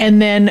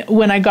 And then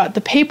when I got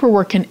the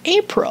paperwork in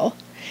April,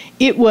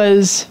 it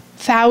was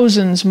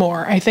thousands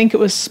more. I think it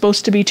was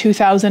supposed to be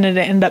 $2,000 and it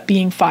ended up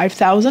being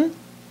 $5,000.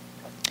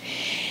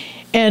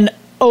 And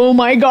oh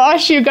my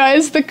gosh, you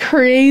guys, the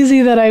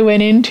crazy that I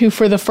went into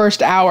for the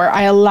first hour.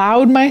 I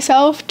allowed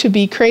myself to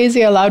be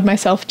crazy. I allowed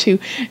myself to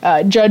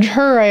judge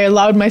her. I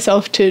allowed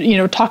myself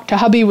to, talk to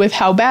hubby with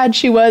how bad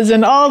she was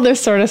and all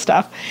this sort of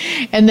stuff.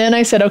 And then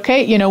I said,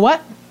 okay, you know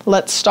what?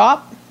 Let's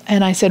stop.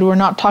 And I said, we're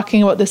not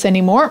talking about this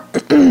anymore.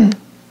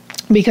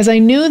 Because I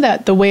knew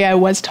that the way I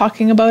was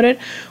talking about it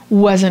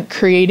wasn't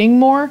creating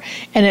more,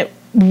 and it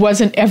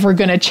wasn't ever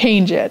going to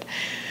change it.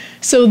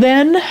 So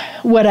then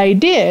what I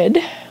did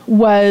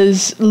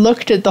was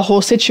looked at the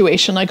whole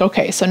situation like,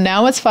 okay, so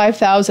now it's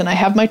 $5,000. I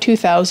have my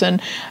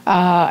 $2,000.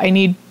 I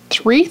need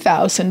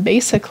 $3,000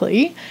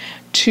 basically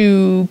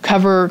to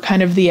cover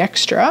kind of the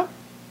extra.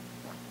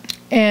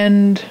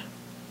 And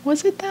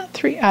was it that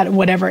three?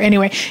 Whatever.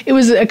 Anyway, it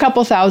was a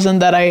couple thousand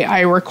that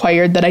I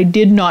required that I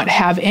did not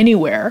have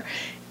anywhere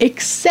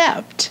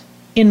except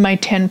in my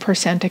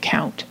 10%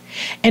 account.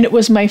 And it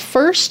was my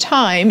first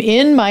time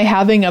in my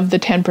having of the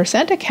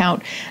 10%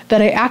 account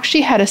that I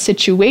actually had a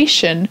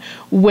situation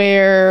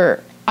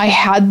where I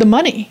had the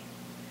money.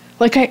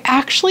 Like I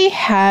actually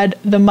had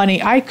the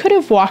money. I could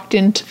have walked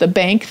into the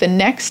bank the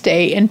next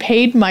day and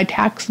paid my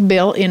tax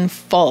bill in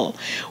full,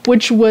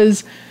 which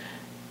was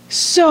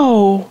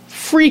so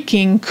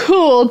freaking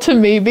cool to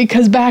me,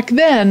 because back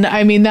then,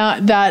 I mean,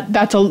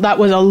 that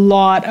was a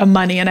lot of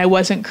money, and I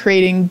wasn't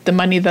creating the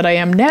money that I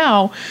am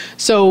now.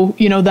 So,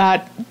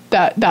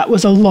 that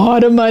was a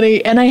lot of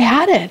money, and I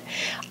had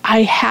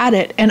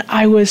it, and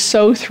I was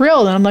so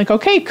thrilled. And I'm like,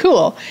 okay,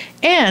 cool.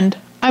 And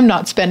I'm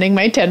not spending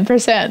my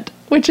 10%,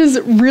 which is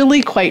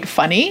really quite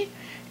funny.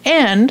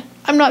 And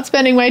I'm not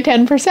spending my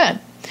 10%.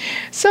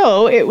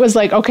 So it was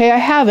like, okay, I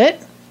have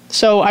it.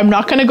 So I'm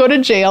not going to go to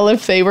jail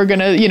if they were going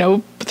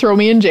to, throw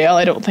me in jail.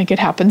 I don't think it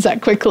happens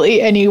that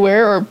quickly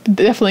anywhere, or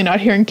definitely not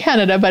here in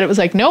Canada. But it was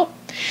like, nope.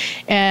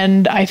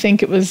 And I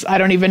think it was, I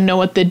don't even know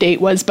what the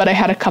date was, but I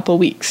had a couple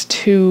weeks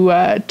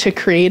to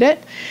create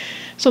it.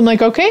 So I'm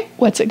like, okay,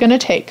 what's it going to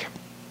take?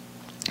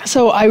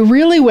 So I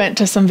really went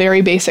to some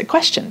very basic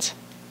questions.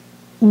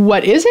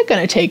 What is it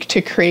going to take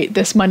to create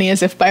this money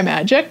as if by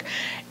magic?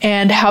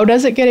 And how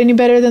does it get any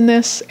better than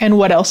this? And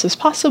what else is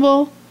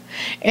possible?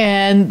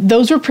 And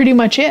those were pretty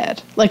much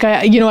it. Like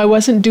I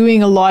wasn't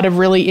doing a lot of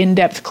really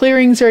in-depth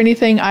clearings or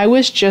anything. I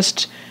was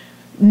just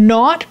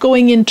not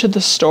going into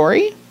the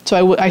story.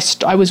 So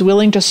I was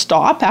willing to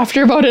stop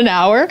after about an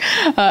hour.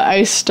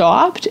 I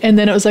stopped, and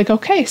then it was like,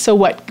 okay, so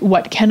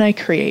what can I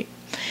create?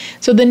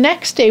 So the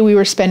next day we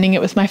were spending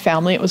it with my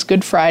family. It was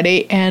Good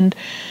Friday, and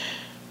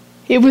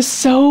it was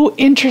so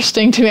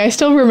interesting to me. I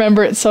still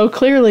remember it so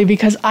clearly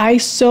because I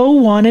so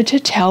wanted to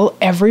tell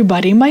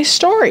everybody my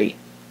story.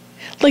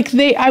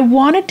 I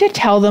wanted to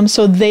tell them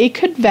so they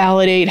could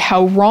validate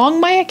how wrong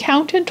my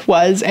accountant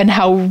was and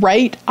how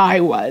right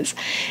I was.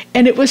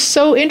 And it was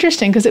so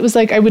interesting because it was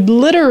like I would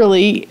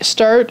literally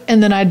start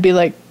and then I'd be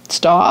like,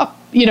 stop.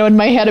 In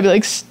my head I'd be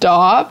like,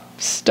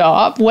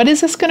 stop. What is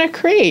this going to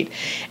create?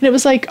 And it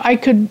was like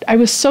I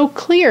was so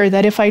clear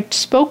that if I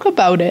spoke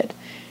about it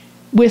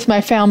with my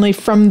family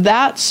from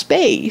that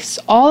space,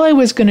 all I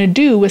was going to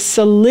do was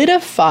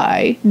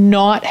solidify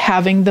not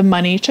having the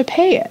money to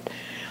pay it.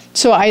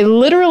 So I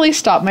literally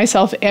stopped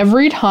myself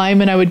every time,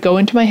 and I would go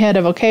into my head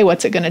of, okay,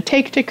 what's it going to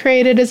take to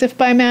create it as if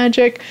by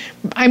magic?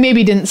 I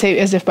maybe didn't say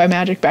as if by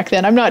magic back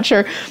then, I'm not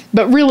sure,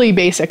 but really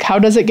basic. How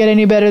does it get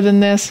any better than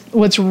this?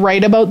 What's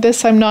right about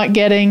this I'm not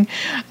getting?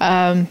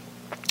 And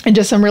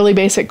just some really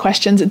basic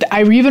questions.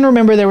 I even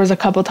remember there was a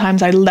couple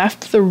times I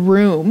left the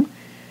room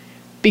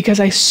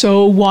because I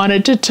so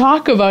wanted to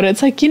talk about it.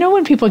 It's like,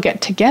 when people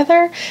get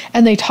together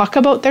and they talk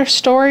about their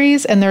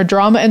stories and their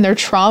drama and their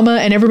trauma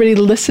and everybody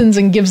listens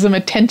and gives them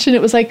attention.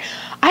 It was like,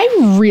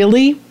 I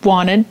really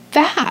wanted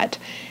that.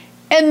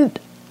 And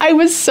I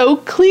was so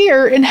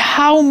clear in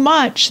how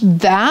much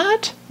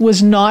that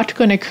was not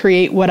going to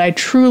create what I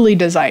truly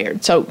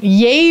desired. So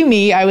yay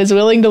me, I was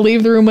willing to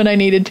leave the room when I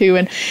needed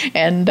to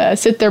and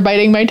sit there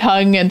biting my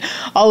tongue and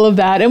all of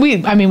that. And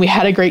we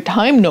had a great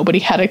time. Nobody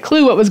had a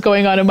clue what was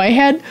going on in my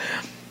head.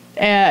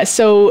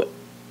 So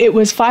it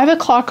was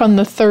 5:00 on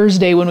the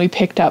Thursday when we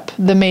picked up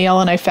the mail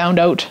and I found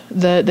out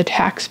the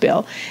tax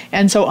bill.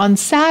 And so on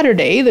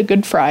Saturday, the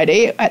Good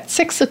Friday, at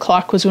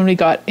 6:00 was when we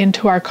got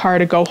into our car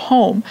to go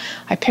home.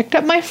 I picked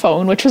up my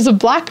phone, which was a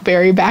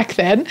BlackBerry back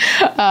then.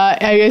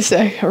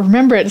 I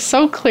remember it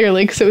so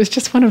clearly because it was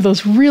just one of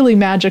those really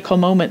magical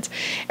moments.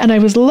 And I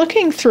was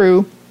looking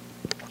through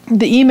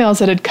the emails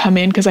that had come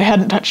in because I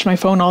hadn't touched my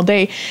phone all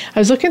day. I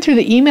was looking through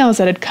the emails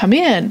that had come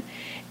in,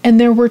 and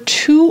there were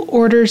 2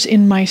 orders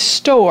in my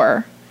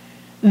store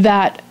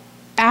that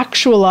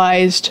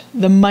actualized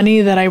the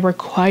money that I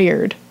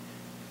required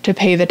to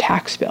pay the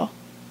tax bill.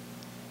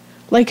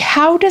 Like,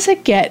 how does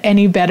it get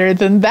any better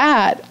than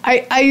that?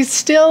 I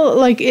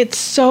still, it's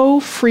so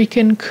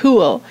freaking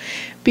cool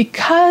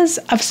because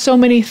of so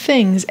many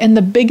things. And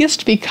the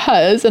biggest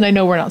because, and I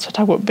know we're not supposed to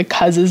talk about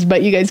becauses,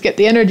 but you guys get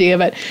the energy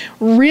of it.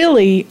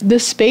 Really, the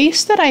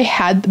space that I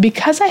had,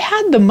 because I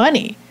had the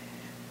money,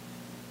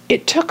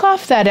 it took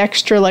off that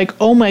extra,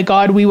 oh my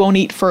God, we won't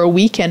eat for a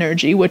week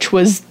energy, which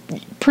was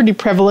pretty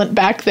prevalent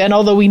back then,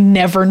 although we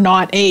never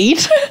not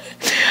ate.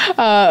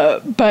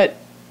 But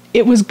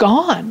it was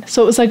gone.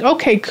 So it was like,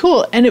 okay,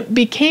 cool. And it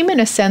became,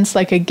 in a sense,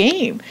 like a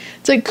game.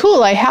 It's like,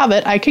 cool, I have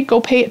it. I could go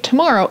pay it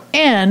tomorrow.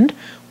 And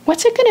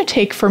what's it going to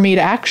take for me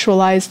to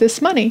actualize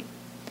this money?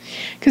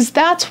 Because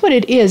that's what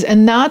it is.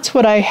 And that's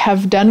what I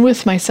have done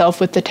with myself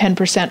with the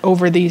 10%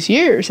 over these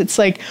years. It's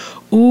like,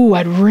 ooh,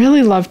 I'd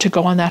really love to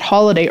go on that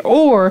holiday,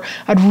 or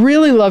I'd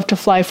really love to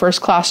fly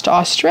first class to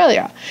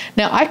Australia.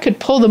 Now, I could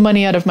pull the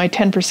money out of my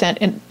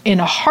 10% in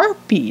a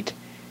heartbeat,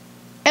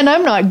 and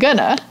I'm not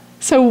gonna.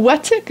 So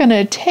what's it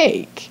gonna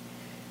take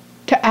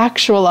to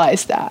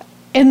actualize that?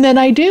 And then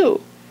I do,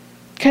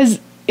 because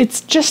it's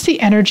just the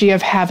energy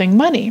of having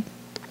money.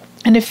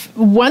 And if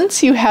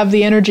once you have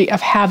the energy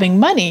of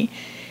having money,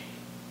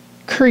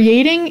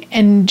 creating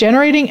and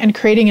generating and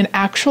creating and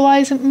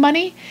actualizing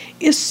money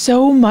is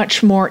so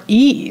much more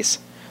ease,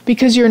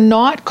 because you're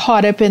not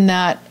caught up in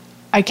that,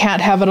 I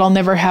can't have it, I'll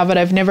never have it,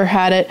 I've never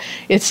had it.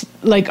 It's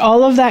like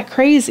all of that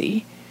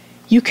crazy.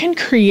 You can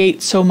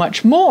create so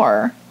much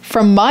more.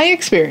 From my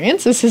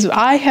experience,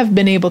 I have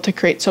been able to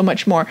create so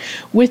much more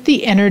with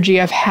the energy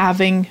of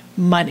having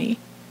money.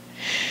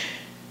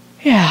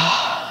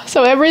 Yeah.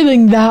 So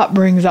everything that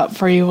brings up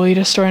for you, will you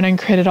destroy and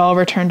uncreate it all,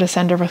 return to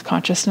sender with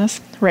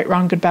consciousness? Right,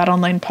 wrong, good, bad,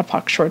 online,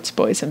 POD, shorts,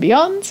 boys, and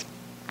beyonds.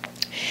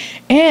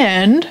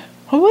 And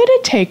what would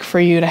it take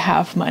for you to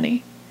have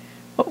money?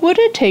 What would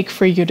it take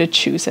for you to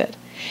choose it?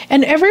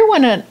 And every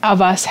one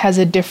of us has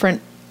a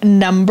different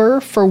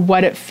number for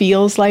what it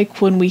feels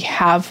like when we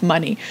have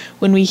money.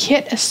 When we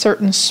hit a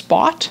certain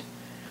spot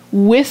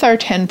with our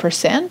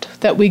 10%,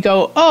 that we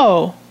go,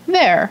 oh,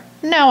 there,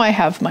 now I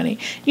have money.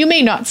 You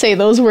may not say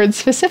those words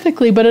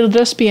specifically, but it'll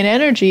just be an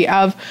energy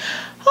of,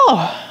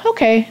 oh,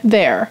 okay,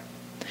 there.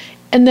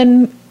 And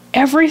then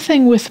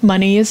everything with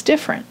money is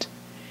different.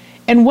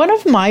 And one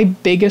of my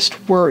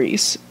biggest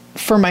worries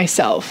for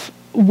myself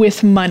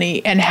with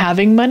money and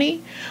having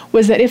money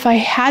was that if I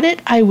had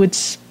it, I would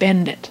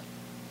spend it.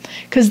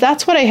 Because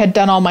that's what I had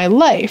done all my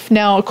life.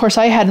 Now, of course,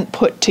 I hadn't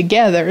put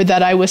together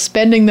that I was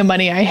spending the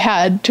money I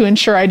had to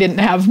ensure I didn't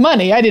have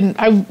money.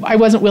 I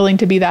wasn't willing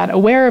to be that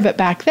aware of it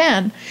back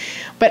then.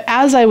 But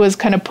as I was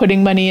kind of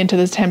putting money into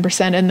the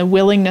 10% and the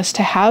willingness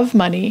to have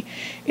money,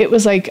 it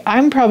was like,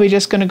 I'm probably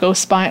just going to go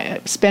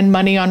spend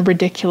money on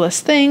ridiculous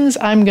things.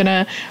 I'm going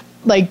to,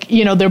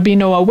 there'll be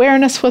no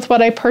awareness with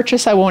what I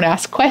purchase. I won't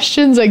ask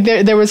questions.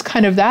 There was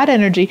kind of that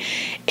energy.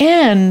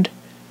 And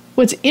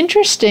what's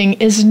interesting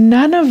is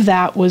none of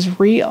that was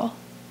real.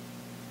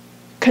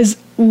 Because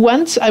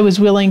once I was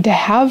willing to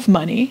have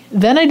money,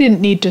 then I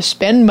didn't need to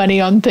spend money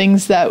on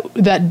things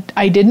that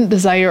I didn't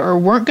desire or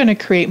weren't going to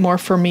create more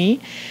for me.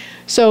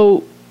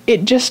 So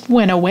it just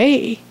went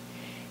away.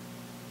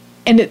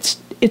 And it's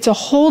a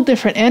whole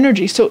different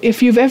energy. So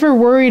if you've ever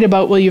worried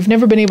about, well, you've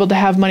never been able to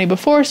have money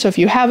before, so if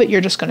you have it, you're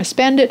just going to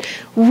spend it,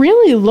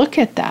 really look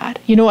at that.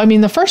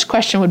 The first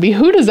question would be,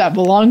 who does that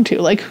belong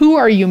to? Who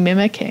are you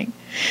mimicking?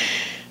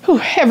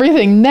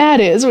 Everything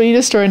that is, will you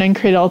destroy and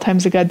uncreate all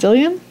times a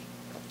godzillion?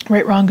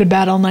 Right, wrong, good,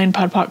 bad, all 9,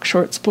 POD,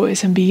 shorts,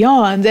 boys, and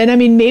beyond.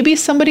 And maybe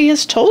somebody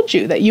has told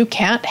you that you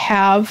can't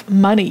have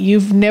money.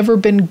 You've never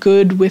been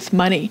good with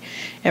money.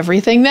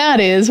 Everything that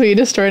is, will you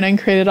destroy and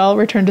uncreate it all,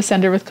 return to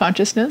sender with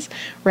consciousness?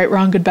 Right,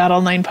 wrong, good, bad,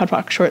 all 9,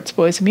 POD, shorts,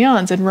 boys, and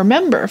beyonds. And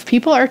remember, if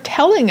people are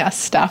telling us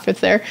stuff, if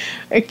they're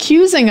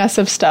accusing us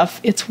of stuff,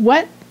 it's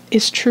what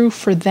is true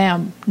for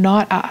them,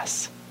 not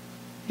us.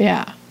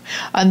 Yeah.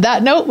 On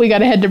that note, we got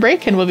to head to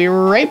break, and we'll be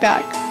right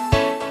back.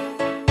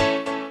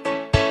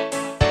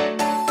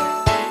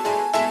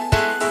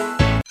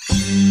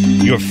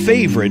 Your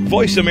favorite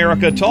Voice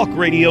America Talk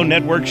Radio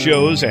Network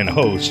shows and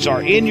hosts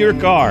are in your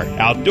car,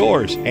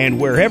 outdoors, and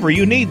wherever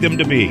you need them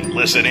to be.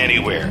 Listen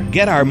anywhere.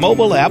 Get our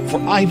mobile app for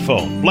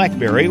iPhone,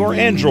 BlackBerry, or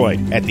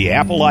Android at the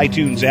Apple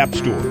iTunes App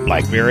Store,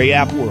 BlackBerry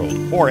App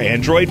World, or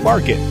Android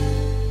Market.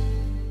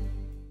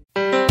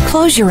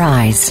 Close your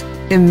eyes.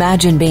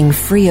 Imagine being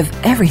free of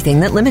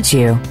everything that limits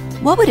you.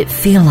 What would it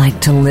feel like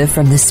to live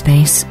from this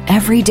space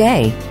every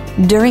day?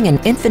 During an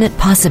Infinite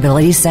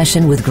Possibilities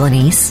session with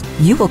Glenyce,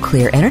 you will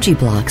clear energy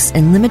blocks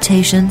and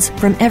limitations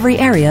from every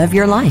area of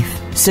your life,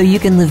 so you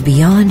can live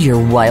beyond your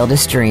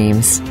wildest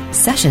dreams.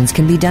 Sessions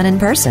can be done in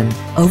person,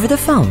 over the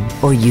phone,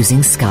 or using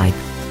Skype.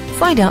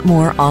 Find out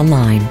more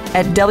online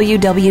at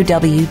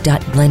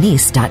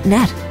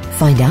www.glenyce.net.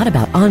 Find out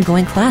about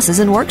ongoing classes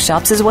and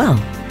workshops as well.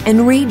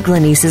 And read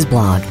Glenyce's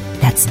blog.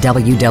 That's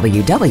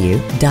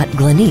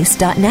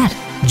www.glenyce.net.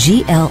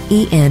 GLENYCE.net.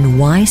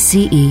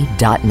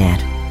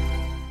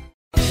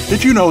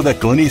 Did you know that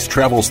Glenyce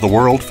travels the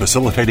world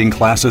facilitating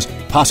classes,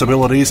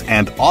 possibilities,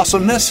 and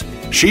awesomeness?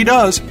 She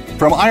does.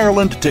 From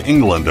Ireland to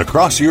England,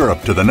 across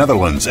Europe to the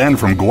Netherlands, and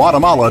from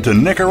Guatemala to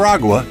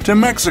Nicaragua to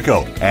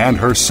Mexico, and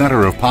her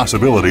Center of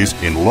Possibilities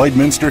in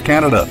Lloydminster,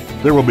 Canada.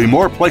 There will be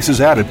more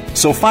places added,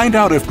 so find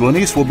out if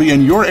Glenyce will be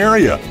in your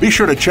area. Be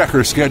sure to check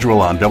her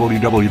schedule on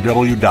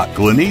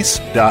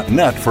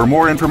www.glenyce.net for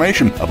more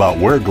information about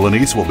where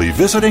Glenyce will be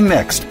visiting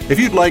next. If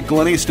you'd like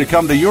Glenyce to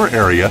come to your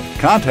area,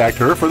 contact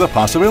her for the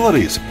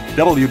possibilities.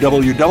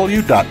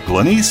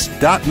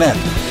 www.glenyce.net.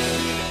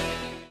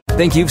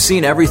 Think you've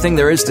seen everything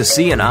there is to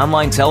see in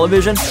online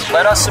television?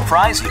 Let us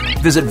surprise you.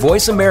 Visit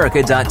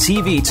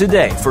voiceamerica.tv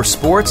today for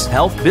sports,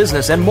 health,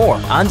 business, and more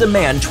on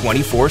demand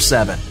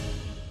 24/7.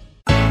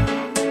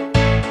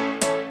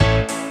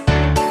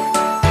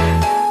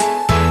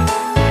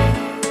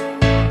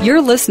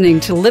 You're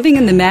listening to Living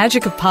in the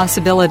Magic of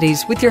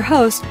Possibilities with your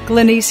host,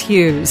 Glenyce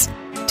Hughes.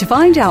 To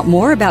find out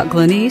more about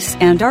Glenyce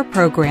and our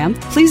program,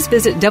 please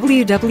visit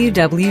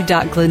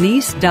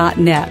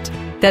www.glenyce.net.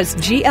 That's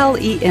GLENYCE.net.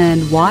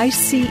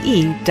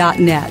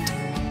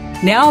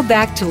 Now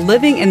back to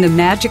Living in the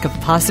Magic of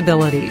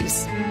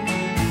Possibilities.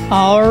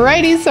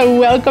 Alrighty, so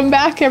welcome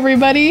back,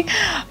 everybody.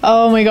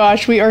 Oh my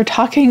gosh, we are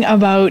talking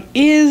about,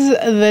 is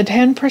the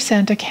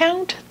 10%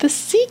 account the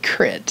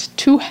secret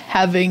to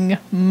having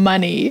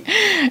money?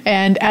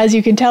 And as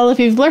you can tell, if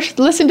you've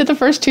listened to the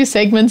first two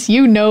segments,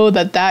 you know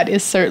that that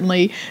has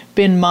certainly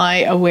been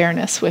my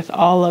awareness with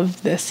all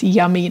of this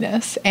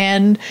yumminess.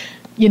 And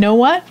you know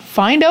what?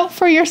 Find out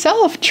for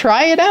yourself.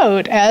 Try it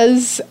out.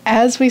 As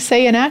we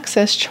say in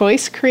Access,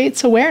 choice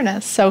creates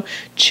awareness. So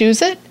choose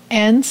it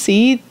and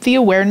see the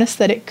awareness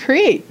that it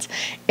creates.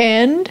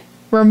 And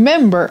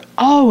remember,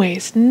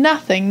 always,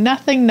 nothing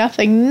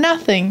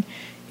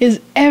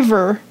is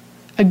ever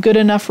a good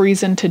enough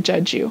reason to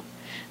judge you.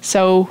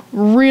 So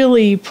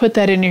really put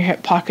that in your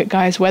hip pocket,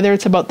 guys. Whether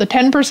it's about the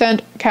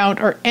 10%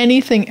 count or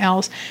anything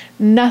else,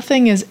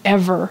 nothing is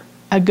ever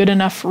a good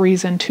enough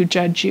reason to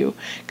judge you.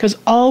 Because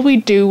all we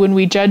do when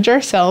we judge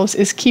ourselves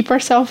is keep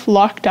ourselves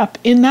locked up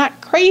in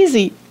that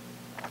crazy.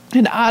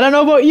 And I don't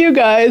know about you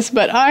guys,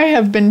 but I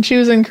have been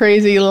choosing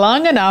crazy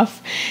long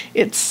enough.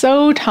 It's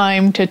so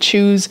time to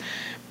choose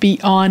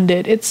beyond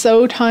it. It's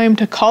so time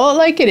to call it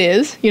like it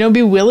is. You know,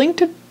 be willing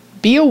to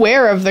be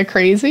aware of the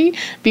crazy.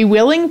 Be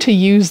willing to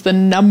use the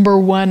number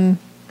one,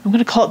 I'm going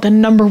to call it the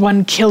number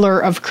one killer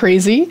of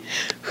crazy.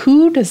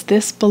 Who does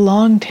this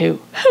belong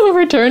to?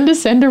 Return to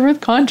sender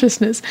with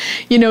consciousness.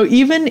 You know,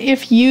 even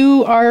if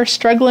you are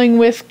struggling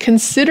with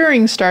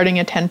considering starting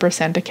a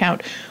 10%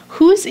 account,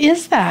 whose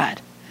is that?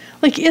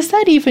 Like, is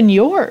that even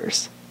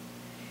yours?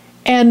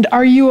 And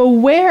are you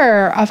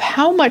aware of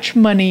how much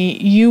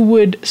money you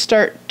would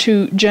start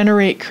to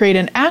generate, create,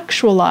 and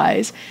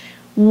actualize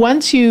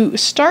once you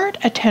start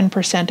a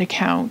 10%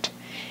 account?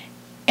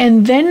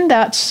 And then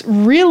that's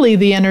really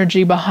the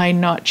energy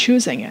behind not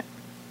choosing it.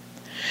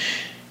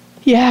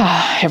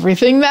 Yeah,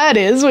 everything that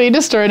is, we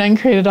destroy it and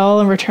create it all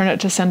and return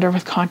it to sender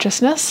with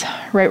consciousness.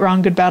 Right,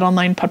 wrong, good, bad,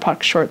 online, POD,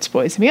 POC, shorts,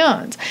 boys, and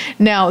beyonds.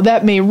 Now,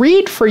 that may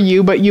read for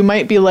you, but you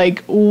might be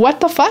like, what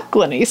the fuck,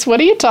 Glenyce? What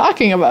are you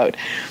talking about?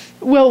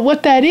 Well,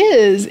 what that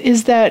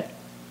is that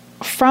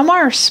from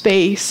our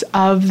space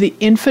of the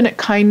infinite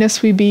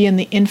kindness we be and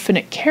the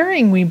infinite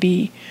caring we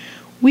be,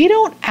 we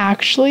don't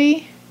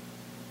actually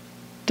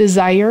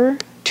desire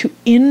to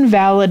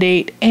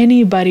invalidate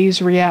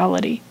anybody's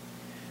reality.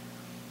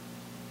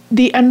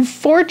 The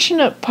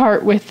unfortunate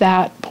part with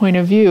that point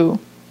of view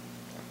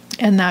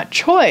and that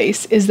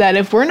choice is that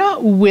if we're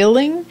not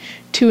willing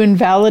to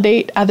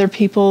invalidate other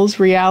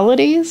people's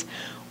realities,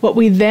 what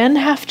we then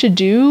have to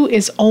do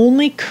is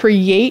only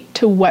create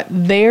to what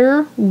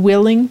they're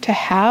willing to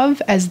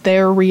have as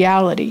their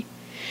reality.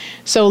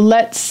 So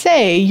let's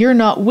say you're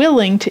not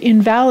willing to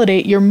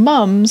invalidate your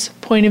mom's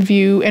point of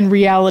view and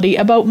reality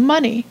about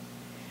money.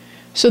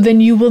 So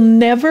then you will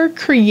never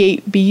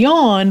create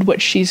beyond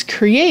what she's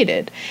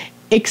created,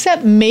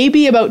 except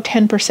maybe about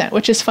 10%,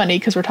 which is funny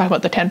because we're talking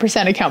about the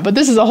 10% account, but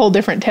this is a whole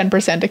different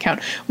 10% account.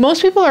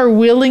 Most people are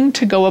willing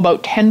to go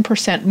about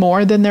 10%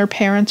 more than their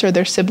parents or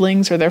their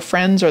siblings or their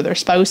friends or their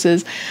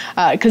spouses,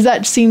 because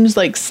that seems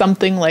like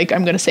something like,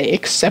 I'm going to say,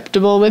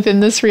 acceptable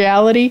within this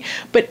reality.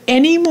 But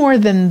any more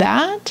than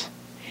that,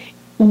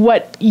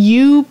 what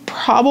you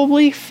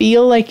probably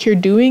feel like you're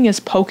doing is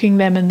poking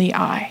them in the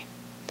eye.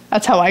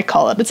 That's how I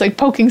call it. It's like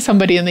poking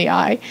somebody in the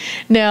eye.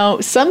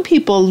 Now, some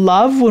people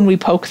love when we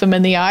poke them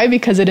in the eye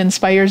because it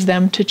inspires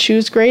them to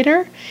choose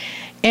greater.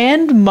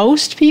 And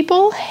most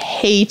people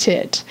hate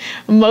it.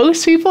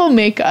 Most people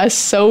make us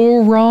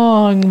so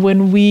wrong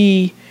when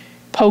we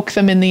poke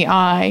them in the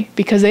eye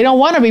because they don't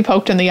want to be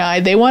poked in the eye.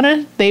 They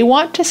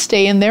want to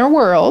stay in their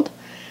world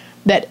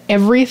that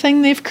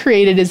everything they've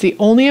created is the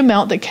only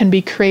amount that can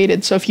be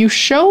created. So if you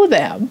show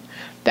them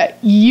that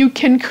you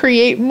can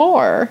create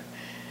more,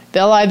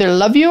 they'll either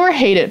love you or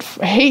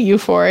hate you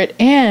for it,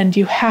 and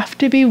you have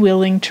to be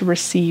willing to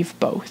receive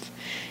both.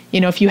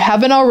 You know, if you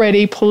haven't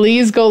already,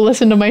 please go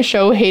listen to my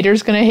show,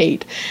 Haters Gonna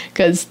Hate,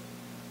 because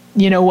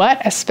you know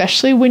what?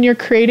 Especially when you're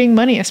creating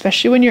money,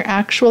 especially when you're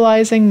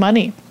actualizing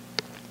money,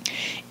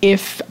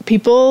 If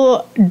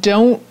people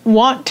don't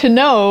want to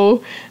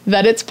know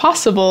that it's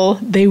possible,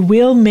 they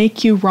will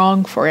make you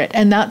wrong for it.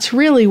 And that's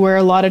really where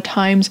a lot of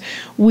times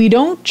we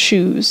don't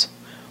choose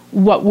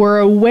what we're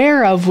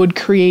aware of would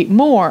create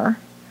more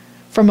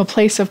from a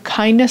place of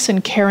kindness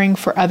and caring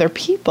for other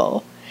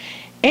people.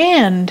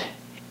 And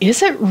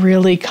is it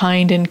really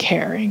kind and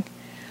caring?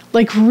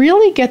 Like,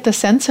 really get the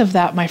sense of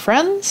that, my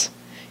friends.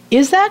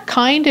 Is that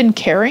kind and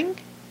caring?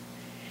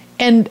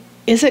 And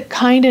is it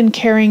kind and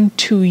caring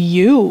to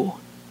you?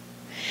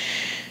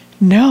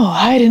 No,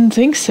 I didn't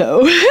think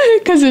so,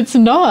 because it's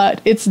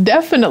not. It's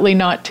definitely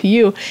not to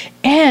you,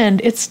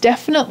 and it's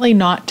definitely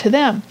not to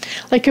them.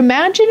 Like,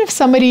 imagine if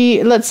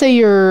somebody, let's say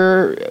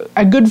you're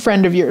a good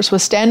friend of yours,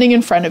 was standing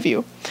in front of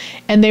you,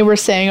 and they were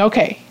saying,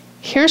 okay,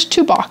 here's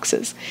 2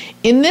 boxes.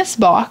 In this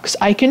box,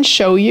 I can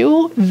show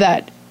you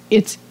that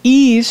it's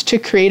easy to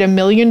create $1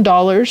 million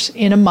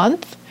in a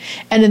month,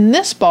 and in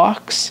this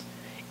box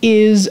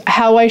is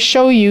how I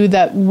show you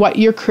that what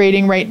you're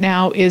creating right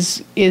now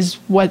is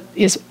what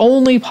is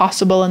only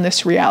possible in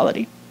this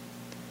reality.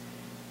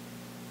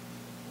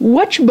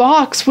 Which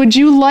box would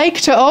you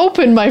like to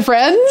open, my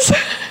friends?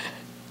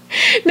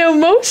 Now,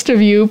 most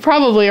of you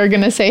probably are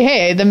going to say,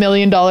 hey, the $1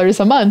 million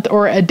a month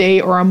or a day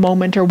or a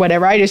moment or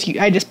whatever. I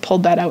just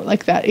pulled that out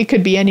like that. It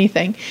could be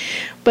anything.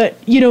 But,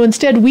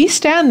 instead we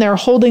stand there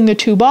holding the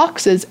 2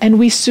 boxes and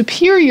we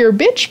superior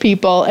bitch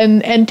people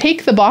and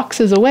take the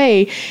boxes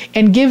away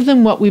and give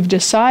them what we've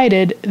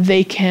decided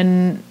they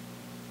can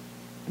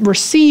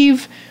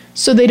receive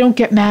so they don't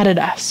get mad at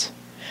us.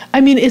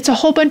 I mean, it's a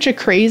whole bunch of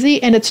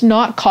crazy, and it's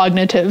not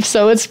cognitive.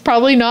 So it's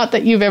probably not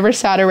that you've ever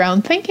sat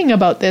around thinking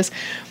about this.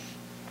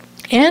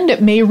 And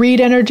it may read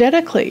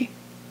energetically.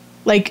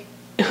 Like,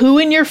 who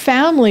in your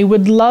family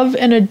would love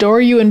and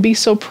adore you and be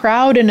so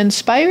proud and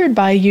inspired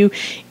by you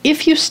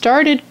if you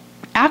started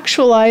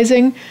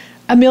actualizing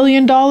 $1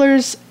 million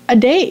a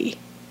day?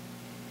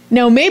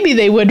 Now, maybe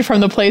they would from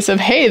the place of,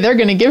 hey, they're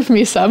going to give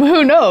me some,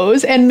 who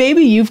knows? And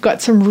maybe you've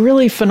got some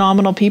really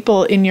phenomenal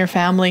people in your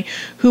family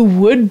who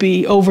would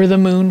be over the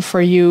moon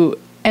for you,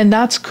 and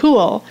that's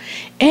cool.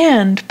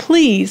 And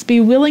please be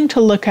willing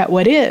to look at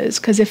what is,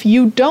 because if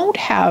you don't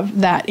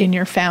have that in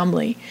your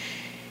family,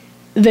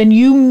 then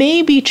you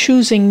may be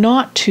choosing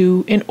not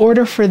to in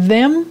order for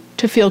them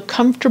to feel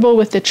comfortable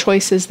with the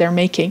choices they're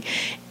making.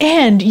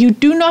 And you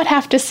do not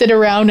have to sit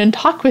around and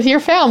talk with your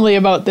family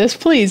about this,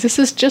 please. This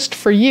is just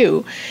for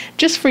you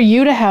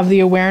to have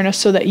the awareness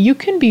so that you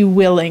can be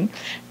willing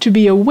to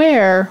be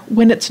aware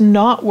when it's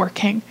not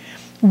working,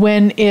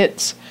 when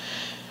it's,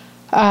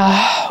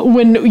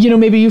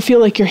 maybe you feel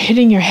like you're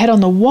hitting your head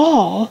on the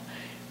wall.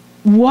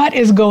 What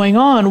is going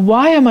on?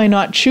 Why am I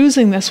not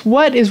choosing this?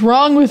 What is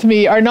wrong with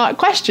me? Are not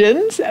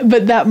questions,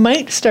 but that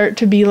might start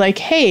to be like,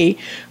 hey,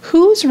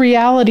 whose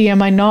reality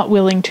am I not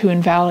willing to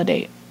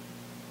invalidate?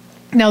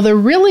 Now, the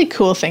really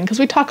cool thing, because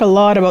we talk a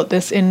lot about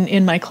this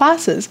in my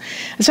classes,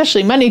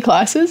 especially money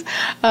classes,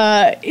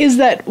 is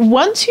that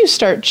once you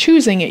start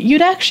choosing it,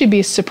 you'd actually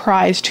be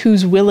surprised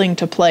who's willing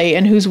to play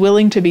and who's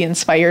willing to be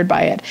inspired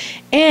by it.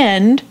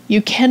 And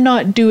you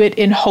cannot do it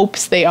in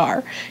hopes they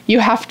are. You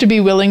have to be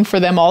willing for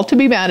them all to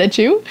be mad at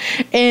you,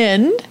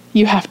 and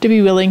you have to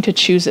be willing to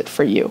choose it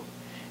for you.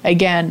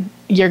 Again,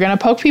 you're going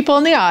to poke people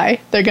in the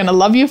eye. They're going to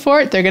love you for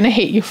it. They're going to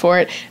hate you for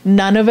it.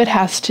 None of it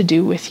has to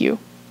do with you.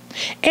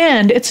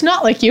 And it's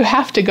not like you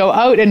have to go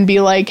out and be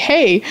like,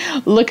 hey,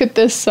 look at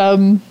this,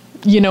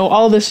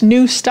 all this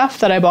new stuff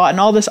that I bought and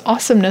all this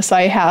awesomeness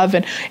I have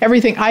and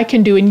everything I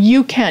can do and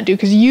you can't do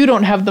because you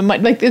don't have the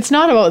money. Like, it's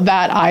not about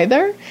that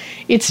either.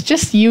 It's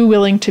just you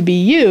willing to be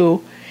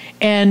you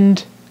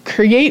and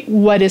create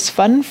what is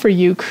fun for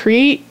you,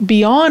 create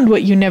beyond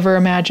what you never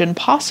imagined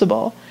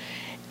possible,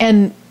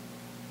 and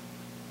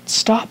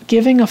stop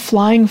giving a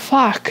flying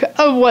fuck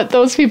of what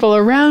those people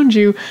around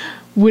you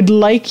would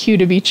like you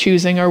to be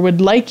choosing or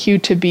would like you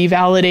to be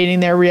validating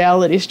their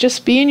realities.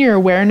 Just be in your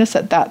awareness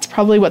that that's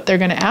probably what they're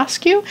going to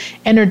ask you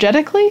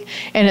energetically,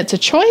 and it's a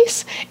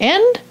choice,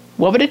 and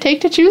what would it take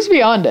to choose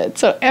beyond it?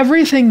 So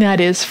everything that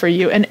is for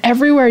you and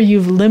everywhere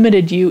you've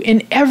limited you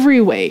in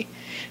every way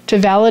to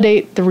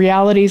validate the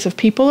realities of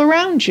people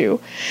around you,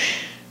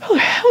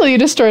 will you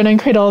destroy and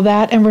uncreate all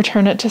that and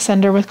return it to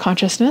sender with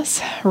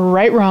consciousness?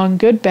 Right, wrong,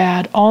 good,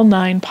 bad, all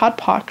 9, pot,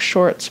 pock,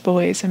 shorts,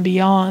 boys, and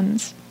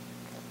beyonds.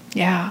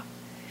 Yeah.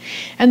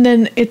 And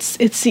then it's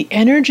the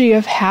energy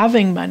of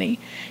having money,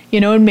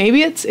 and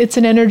maybe it's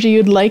an energy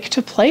you'd like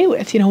to play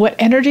with. What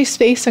energy,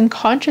 space, and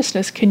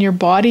consciousness can your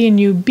body and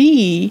you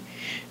be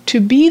to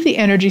be the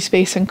energy,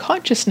 space, and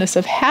consciousness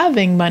of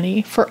having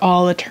money for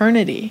all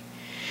eternity?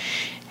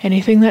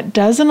 Anything that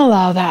doesn't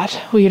allow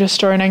that, will you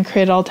destroy and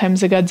uncreate all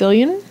times a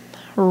godzillion?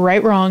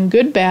 Right, wrong,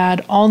 good,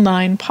 bad, all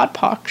 9, pot,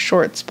 pock,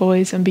 shorts,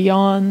 boys, and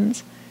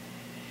beyonds.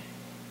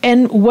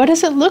 And what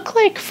does it look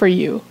like for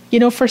you?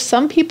 For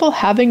some people,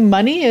 having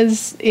money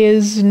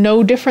is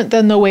no different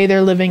than the way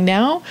they're living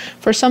now.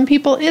 For some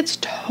people, it's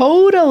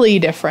totally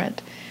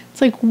different. It's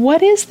like,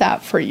 what is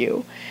that for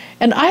you?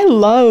 And I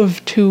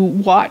love to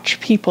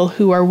watch people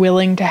who are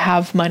willing to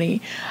have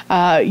money.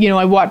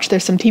 I watch,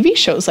 there's some TV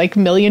shows like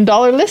 $1 Million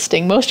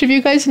Listing. Most of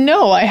you guys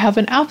know I have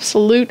an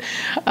absolute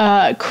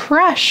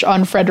crush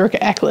on Frederick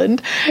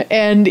Eklund.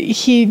 And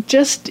he's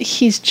just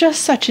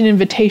such an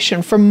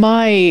invitation for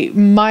my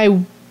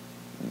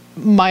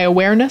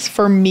awareness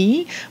for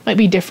me might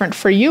be different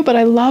for you, but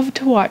I love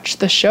to watch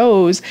the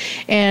shows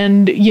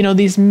and,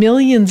 these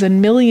millions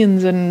and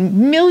millions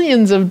and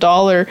millions of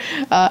dollar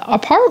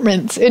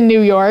apartments in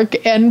New York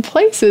and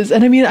places.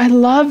 And I mean, I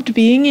loved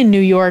being in New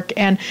York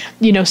and,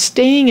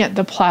 staying at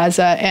the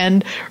Plaza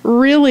and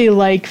really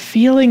like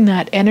feeling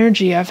that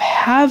energy of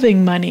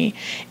having money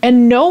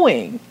and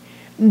knowing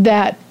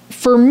that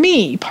for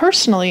me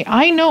personally,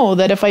 I know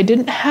that if I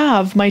didn't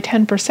have my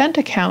 10%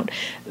 account,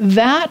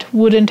 that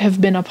wouldn't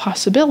have been a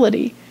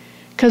possibility.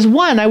 Because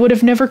one, I would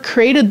have never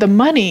created the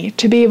money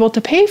to be able to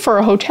pay for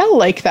a hotel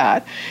like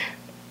that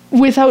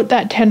without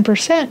that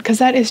 10%, because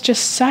that is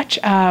just such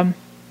I'm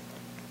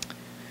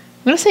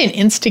going to say an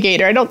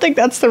instigator. I don't think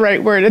that's the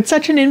right word. It's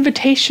such an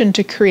invitation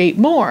to create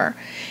more.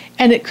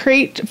 And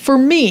for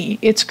me,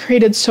 it's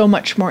created so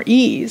much more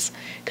ease,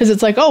 because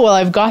it's like, oh, well,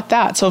 I've got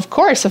that. So of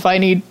course, if I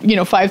need,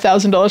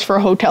 $5,000 for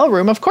a hotel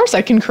room, of course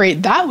I can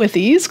create that with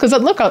ease, because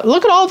look at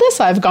all this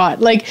I've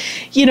got. Like,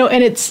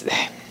 and it's,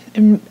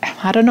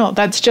 I don't know,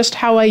 that's just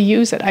how I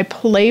use it. I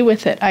play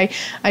with it.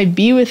 I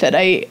be with it.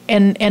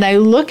 And I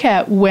look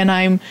at when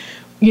I'm,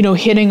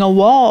 hitting a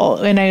wall,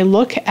 and I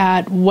look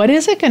at what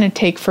is it going to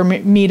take for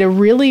me to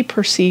really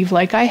perceive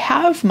like I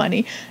have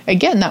money.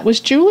 Again, that was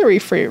jewelry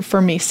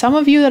for me. Some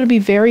of you, that'll be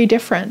very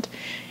different.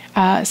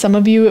 Some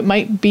of you, it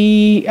might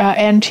be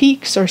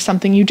antiques or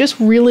something. You just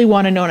really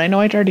want to know, and I know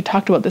I already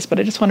talked about this,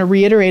 but I just want to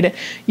reiterate it.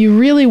 You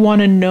really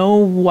want to know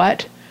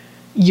what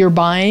you're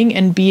buying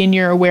and be in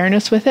your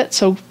awareness with it.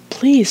 So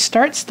please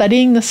start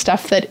studying the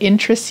stuff that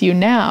interests you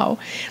now.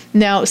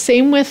 Now,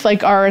 same with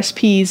like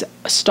RSPs,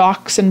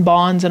 stocks and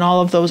bonds and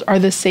all of those are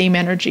the same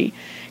energy,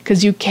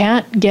 because you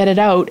can't get it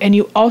out, and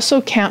you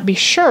also can't be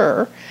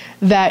sure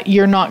that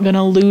you're not going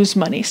to lose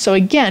money. So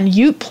again,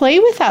 you play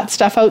with that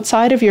stuff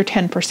outside of your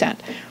 10%.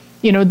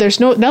 There's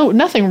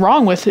nothing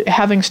wrong with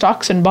having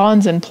stocks and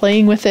bonds and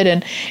playing with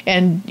it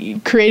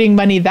and creating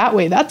money that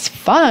way. That's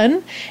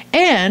fun.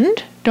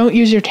 And don't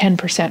use your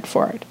 10%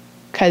 for it.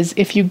 Because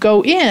if you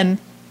go in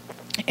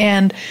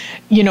and,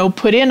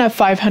 put in a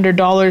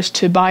 $500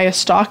 to buy a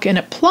stock and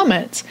it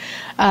plummets,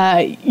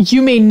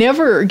 you may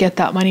never get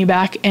that money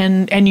back,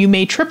 and you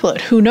may triple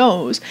it. Who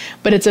knows?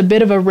 But it's a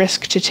bit of a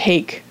risk to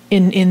take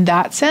in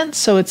that sense.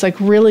 So it's like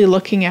really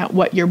looking at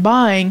what you're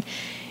buying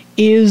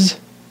is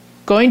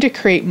going to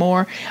create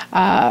more.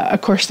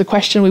 Of course, the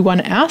question we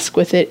want to ask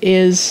with it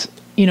is,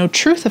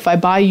 truth, if I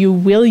buy you,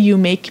 will you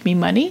make me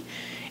money?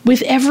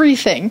 With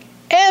everything,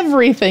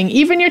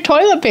 even your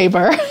toilet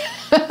paper.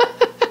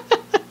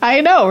 I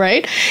know,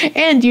 right?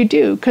 And you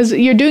do, because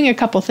you're doing a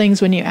couple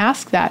things when you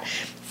ask that.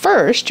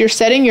 First, you're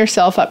setting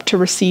yourself up to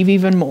receive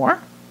even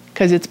more,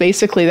 because it's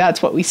basically,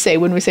 that's what we say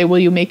when we say, will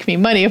you make me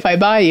money if I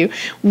buy you?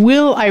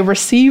 Will I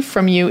receive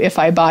from you if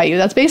I buy you?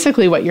 That's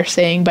basically what you're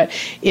saying, but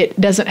it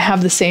doesn't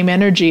have the same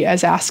energy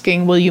as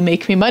asking, will you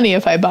make me money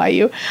if I buy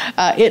you?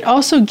 It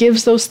also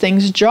gives those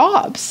things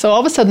jobs. So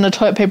all of a sudden the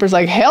toilet paper's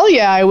like, hell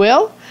yeah, I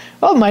will.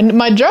 Oh,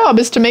 my job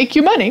is to make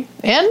you money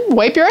and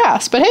wipe your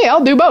ass. But hey,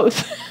 I'll do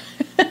both.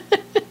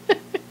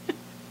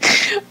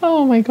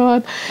 Oh my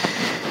God.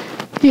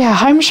 Yeah,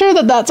 I'm sure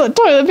that's what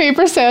toilet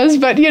paper says,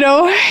 but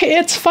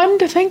it's fun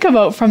to think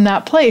about from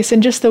that place,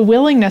 and just the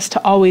willingness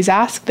to always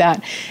ask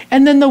that.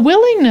 And then the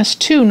willingness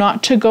too,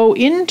 not to go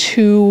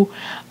into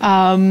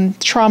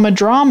trauma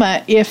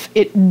drama if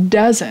it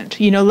doesn't.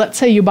 Let's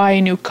say you buy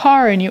a new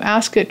car and you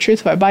ask it,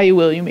 truth, if I buy you,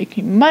 will you make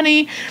me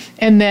money?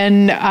 And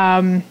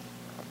then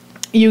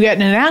you get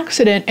in an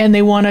accident and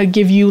they want to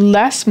give you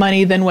less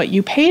money than what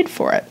you paid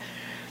for it.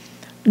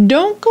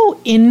 Don't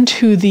go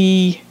into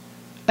the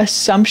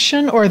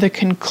assumption or the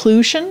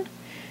conclusion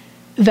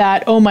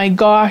that, oh my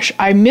gosh,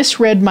 I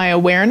misread my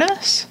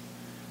awareness.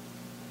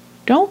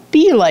 Don't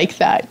be like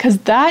that, because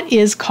that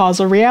is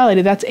causal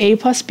reality. That's A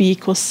plus B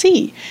equals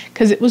C,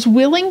 because it was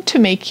willing to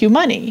make you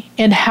money.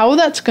 And how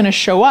that's going to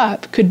show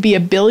up could be a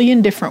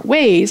billion different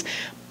ways.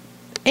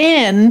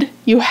 And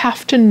you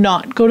have to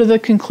not go to the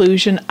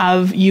conclusion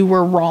of you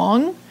were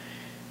wrong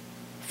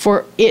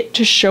for it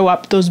to show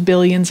up those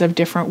billions of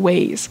different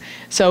ways.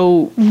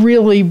 So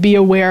really be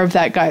aware of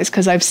that, guys,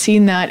 because I've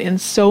seen that in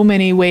so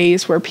many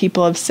ways where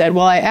people have said,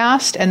 well, I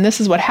asked and this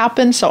is what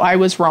happened, so I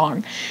was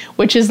wrong.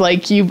 Which is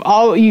like in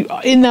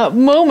that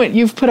moment,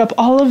 you've put up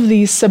all of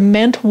these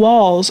cement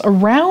walls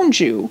around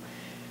you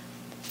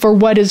for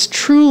what has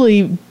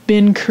truly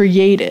been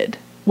created,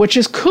 which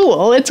is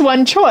cool. It's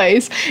one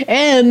choice.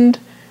 And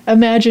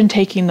imagine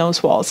taking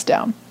those walls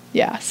down.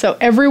 Yeah, so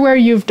everywhere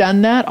you've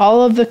done that,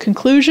 all of the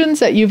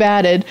conclusions that you've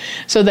added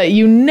so that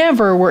you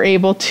never were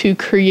able to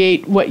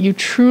create what you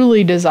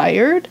truly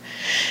desired.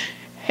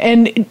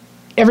 And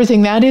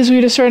everything that is,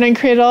 we destroyed and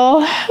created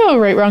all. Oh,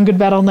 right, wrong, good,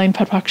 bad, all nine,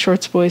 POD, POC,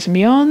 shorts, boys, and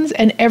beyonds.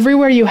 And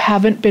everywhere you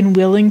haven't been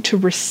willing to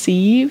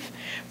receive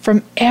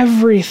from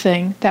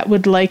everything that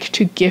would like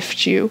to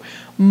gift you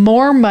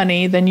more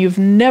money than you've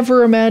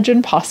never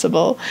imagined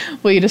possible.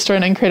 Will you destroy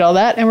and create all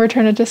that and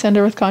return it to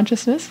sender with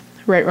consciousness?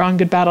 Right, wrong,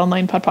 good, bad,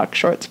 online, POD, POC,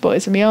 shorts,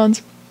 boys and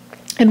beyonds.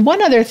 And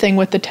one other thing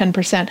with the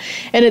 10%,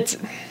 and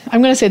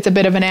I'm going to say it's a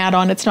bit of an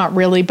add-on, it's not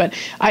really, but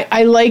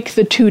I like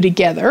the two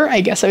together,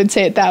 I guess I would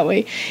say it that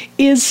way,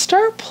 is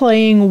start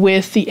playing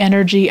with the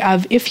energy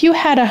of if you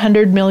had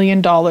 $100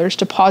 million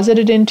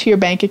deposited into your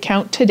bank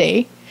account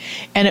today,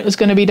 and it was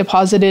going to be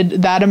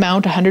deposited that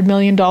amount, $100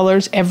 million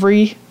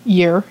every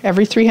year,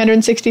 every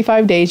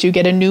 365 days, you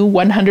get a new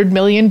 $100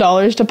 million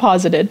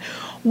deposited,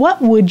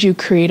 what would you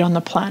create on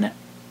the planet?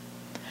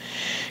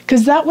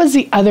 Because that was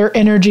the other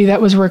energy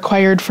that was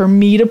required for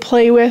me to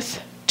play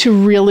with to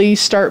really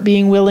start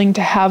being willing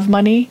to have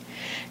money.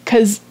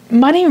 Because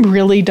money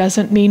really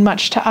doesn't mean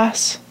much to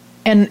us.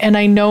 And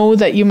I know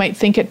that you might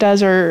think it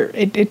does or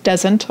it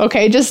doesn't.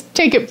 Okay, just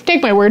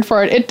take my word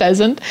for it. It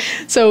doesn't.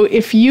 So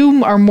if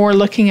you are more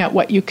looking at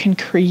what you can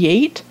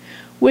create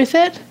with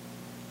it,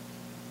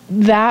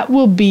 that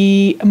will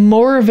be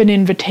more of an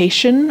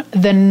invitation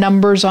than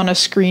numbers on a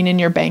screen in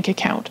your bank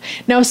account.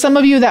 Now, some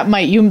of you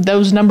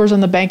those numbers on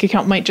the bank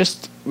account might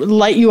just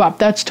light you up.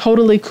 That's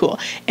totally cool.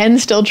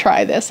 And still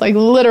try this. Like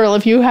literal,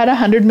 if you had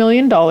 $100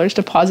 million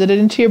deposited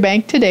into your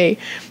bank today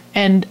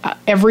and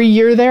every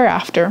year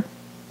thereafter,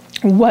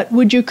 what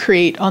would you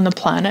create on the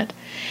planet?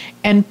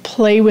 And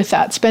play with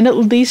that. Spend at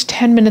least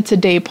 10 minutes a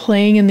day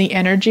playing in the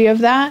energy of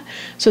that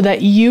so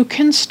that you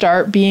can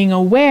start being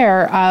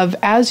aware of,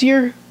 as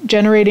you're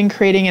generating,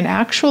 creating, and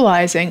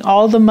actualizing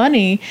all the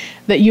money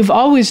that you've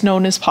always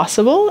known is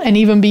possible, and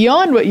even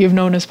beyond what you've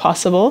known is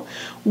possible,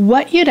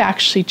 what you'd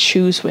actually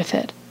choose with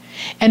it.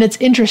 And it's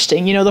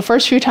interesting, the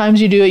first few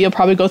times you do it, you'll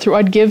probably go through,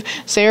 I'd give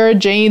Sarah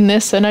Jane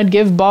this, and I'd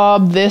give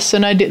Bob this,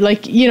 and I'd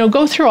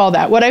go through all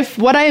that. What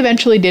I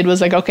eventually did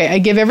was like, okay, I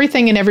give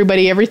everything and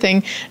everybody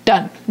everything,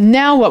 done.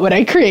 Now what would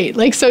I create?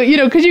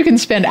 Because you can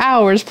spend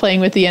hours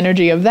playing with the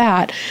energy of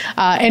that,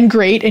 and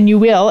great, and you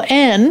will.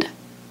 And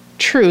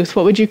truth,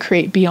 what would you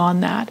create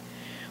beyond that?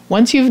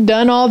 Once you've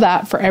done all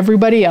that for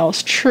everybody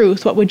else,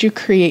 truth, what would you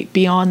create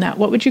beyond that?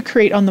 What would you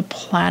create on the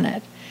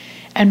planet?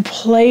 And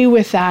play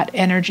with that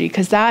energy,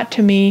 because that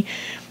to me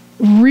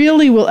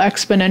really will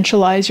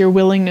exponentialize your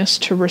willingness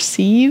to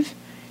receive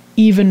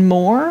even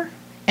more,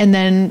 and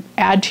then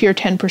add to your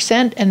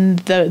 10% and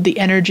the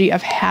energy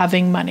of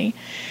having money.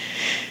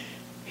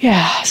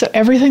 Yeah, so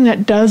everything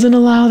that doesn't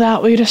allow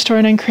that, will you destroy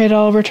and create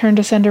all, return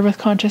to sender with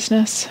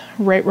consciousness.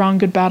 Right, wrong,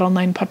 good, bad,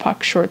 online, POD,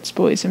 POC, shorts,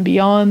 boys and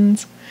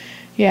beyonds.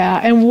 Yeah,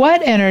 and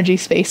what energy,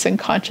 space, and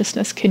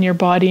consciousness can your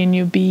body and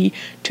you be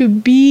to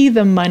be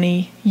the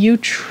money you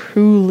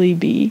truly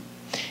be?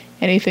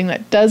 Anything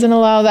that doesn't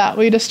allow that,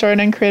 will you destroy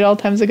and create all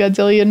times a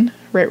godzillion?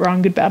 Right,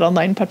 wrong, good, bad,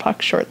 online, POD,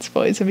 POC, shorts,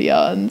 boys and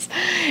beyonds.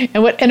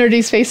 And what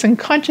energy, space, and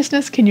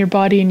consciousness can your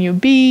body and you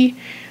be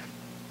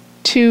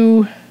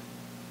to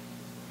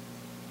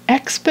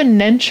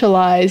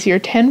exponentialize your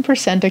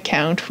 10%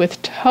 account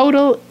with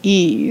total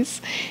ease?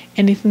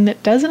 Anything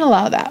that doesn't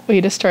allow that, will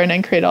you destroy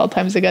and create all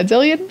times a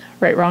godzillion?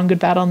 Right, wrong, good,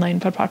 bad, online,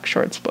 POD, POC,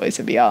 shorts, boys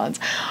and beyonds.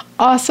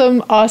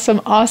 Awesome,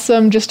 awesome,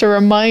 awesome. Just a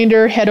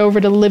reminder, head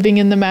over to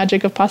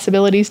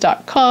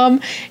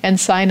livinginthemagicofpossibilities.com and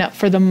sign up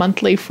for the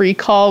monthly free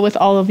call with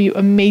all of you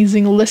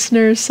amazing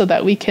listeners so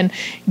that we can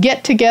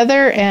get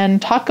together and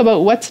talk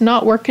about what's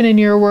not working in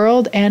your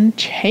world and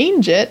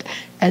change it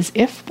as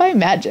if by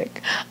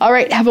magic. All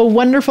right, have a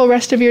wonderful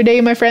rest of your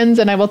day, my friends,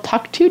 and I will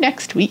talk to you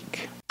next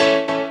week.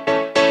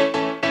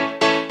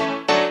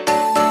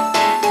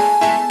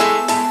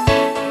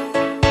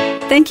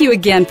 Thank you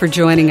again for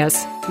joining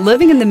us.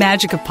 Living in the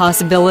Magic of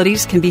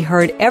Possibilities can be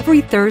heard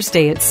every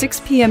Thursday at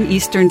 6 p.m.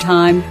 Eastern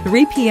Time,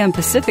 3 p.m.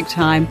 Pacific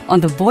Time on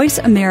the Voice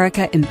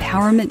America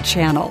Empowerment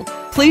Channel.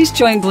 Please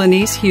join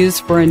Glenyce Hughes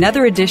for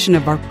another edition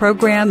of our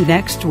program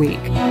next week.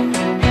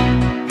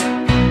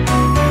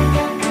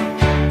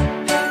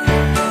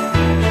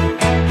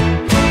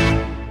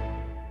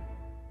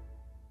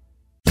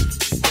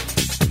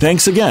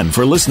 Thanks again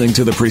for listening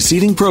to the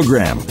preceding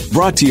program,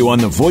 brought to you on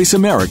the Voice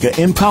America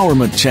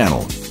Empowerment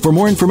Channel. For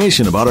more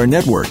information about our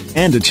network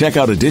and to check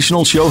out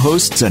additional show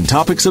hosts and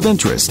topics of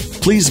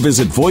interest, please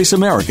visit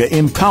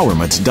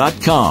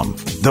voiceamericaempowerment.com.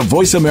 The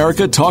Voice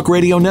America Talk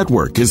Radio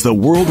Network is the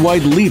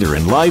worldwide leader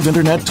in live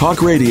Internet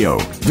talk radio.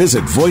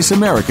 Visit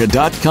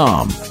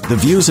voiceamerica.com. The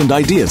views and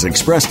ideas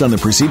expressed on the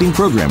preceding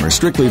program are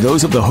strictly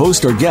those of the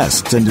host or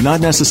guests and do not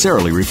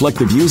necessarily reflect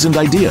the views and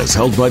ideas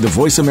held by the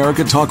Voice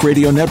America Talk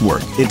Radio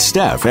Network, its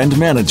staff, and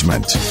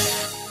management.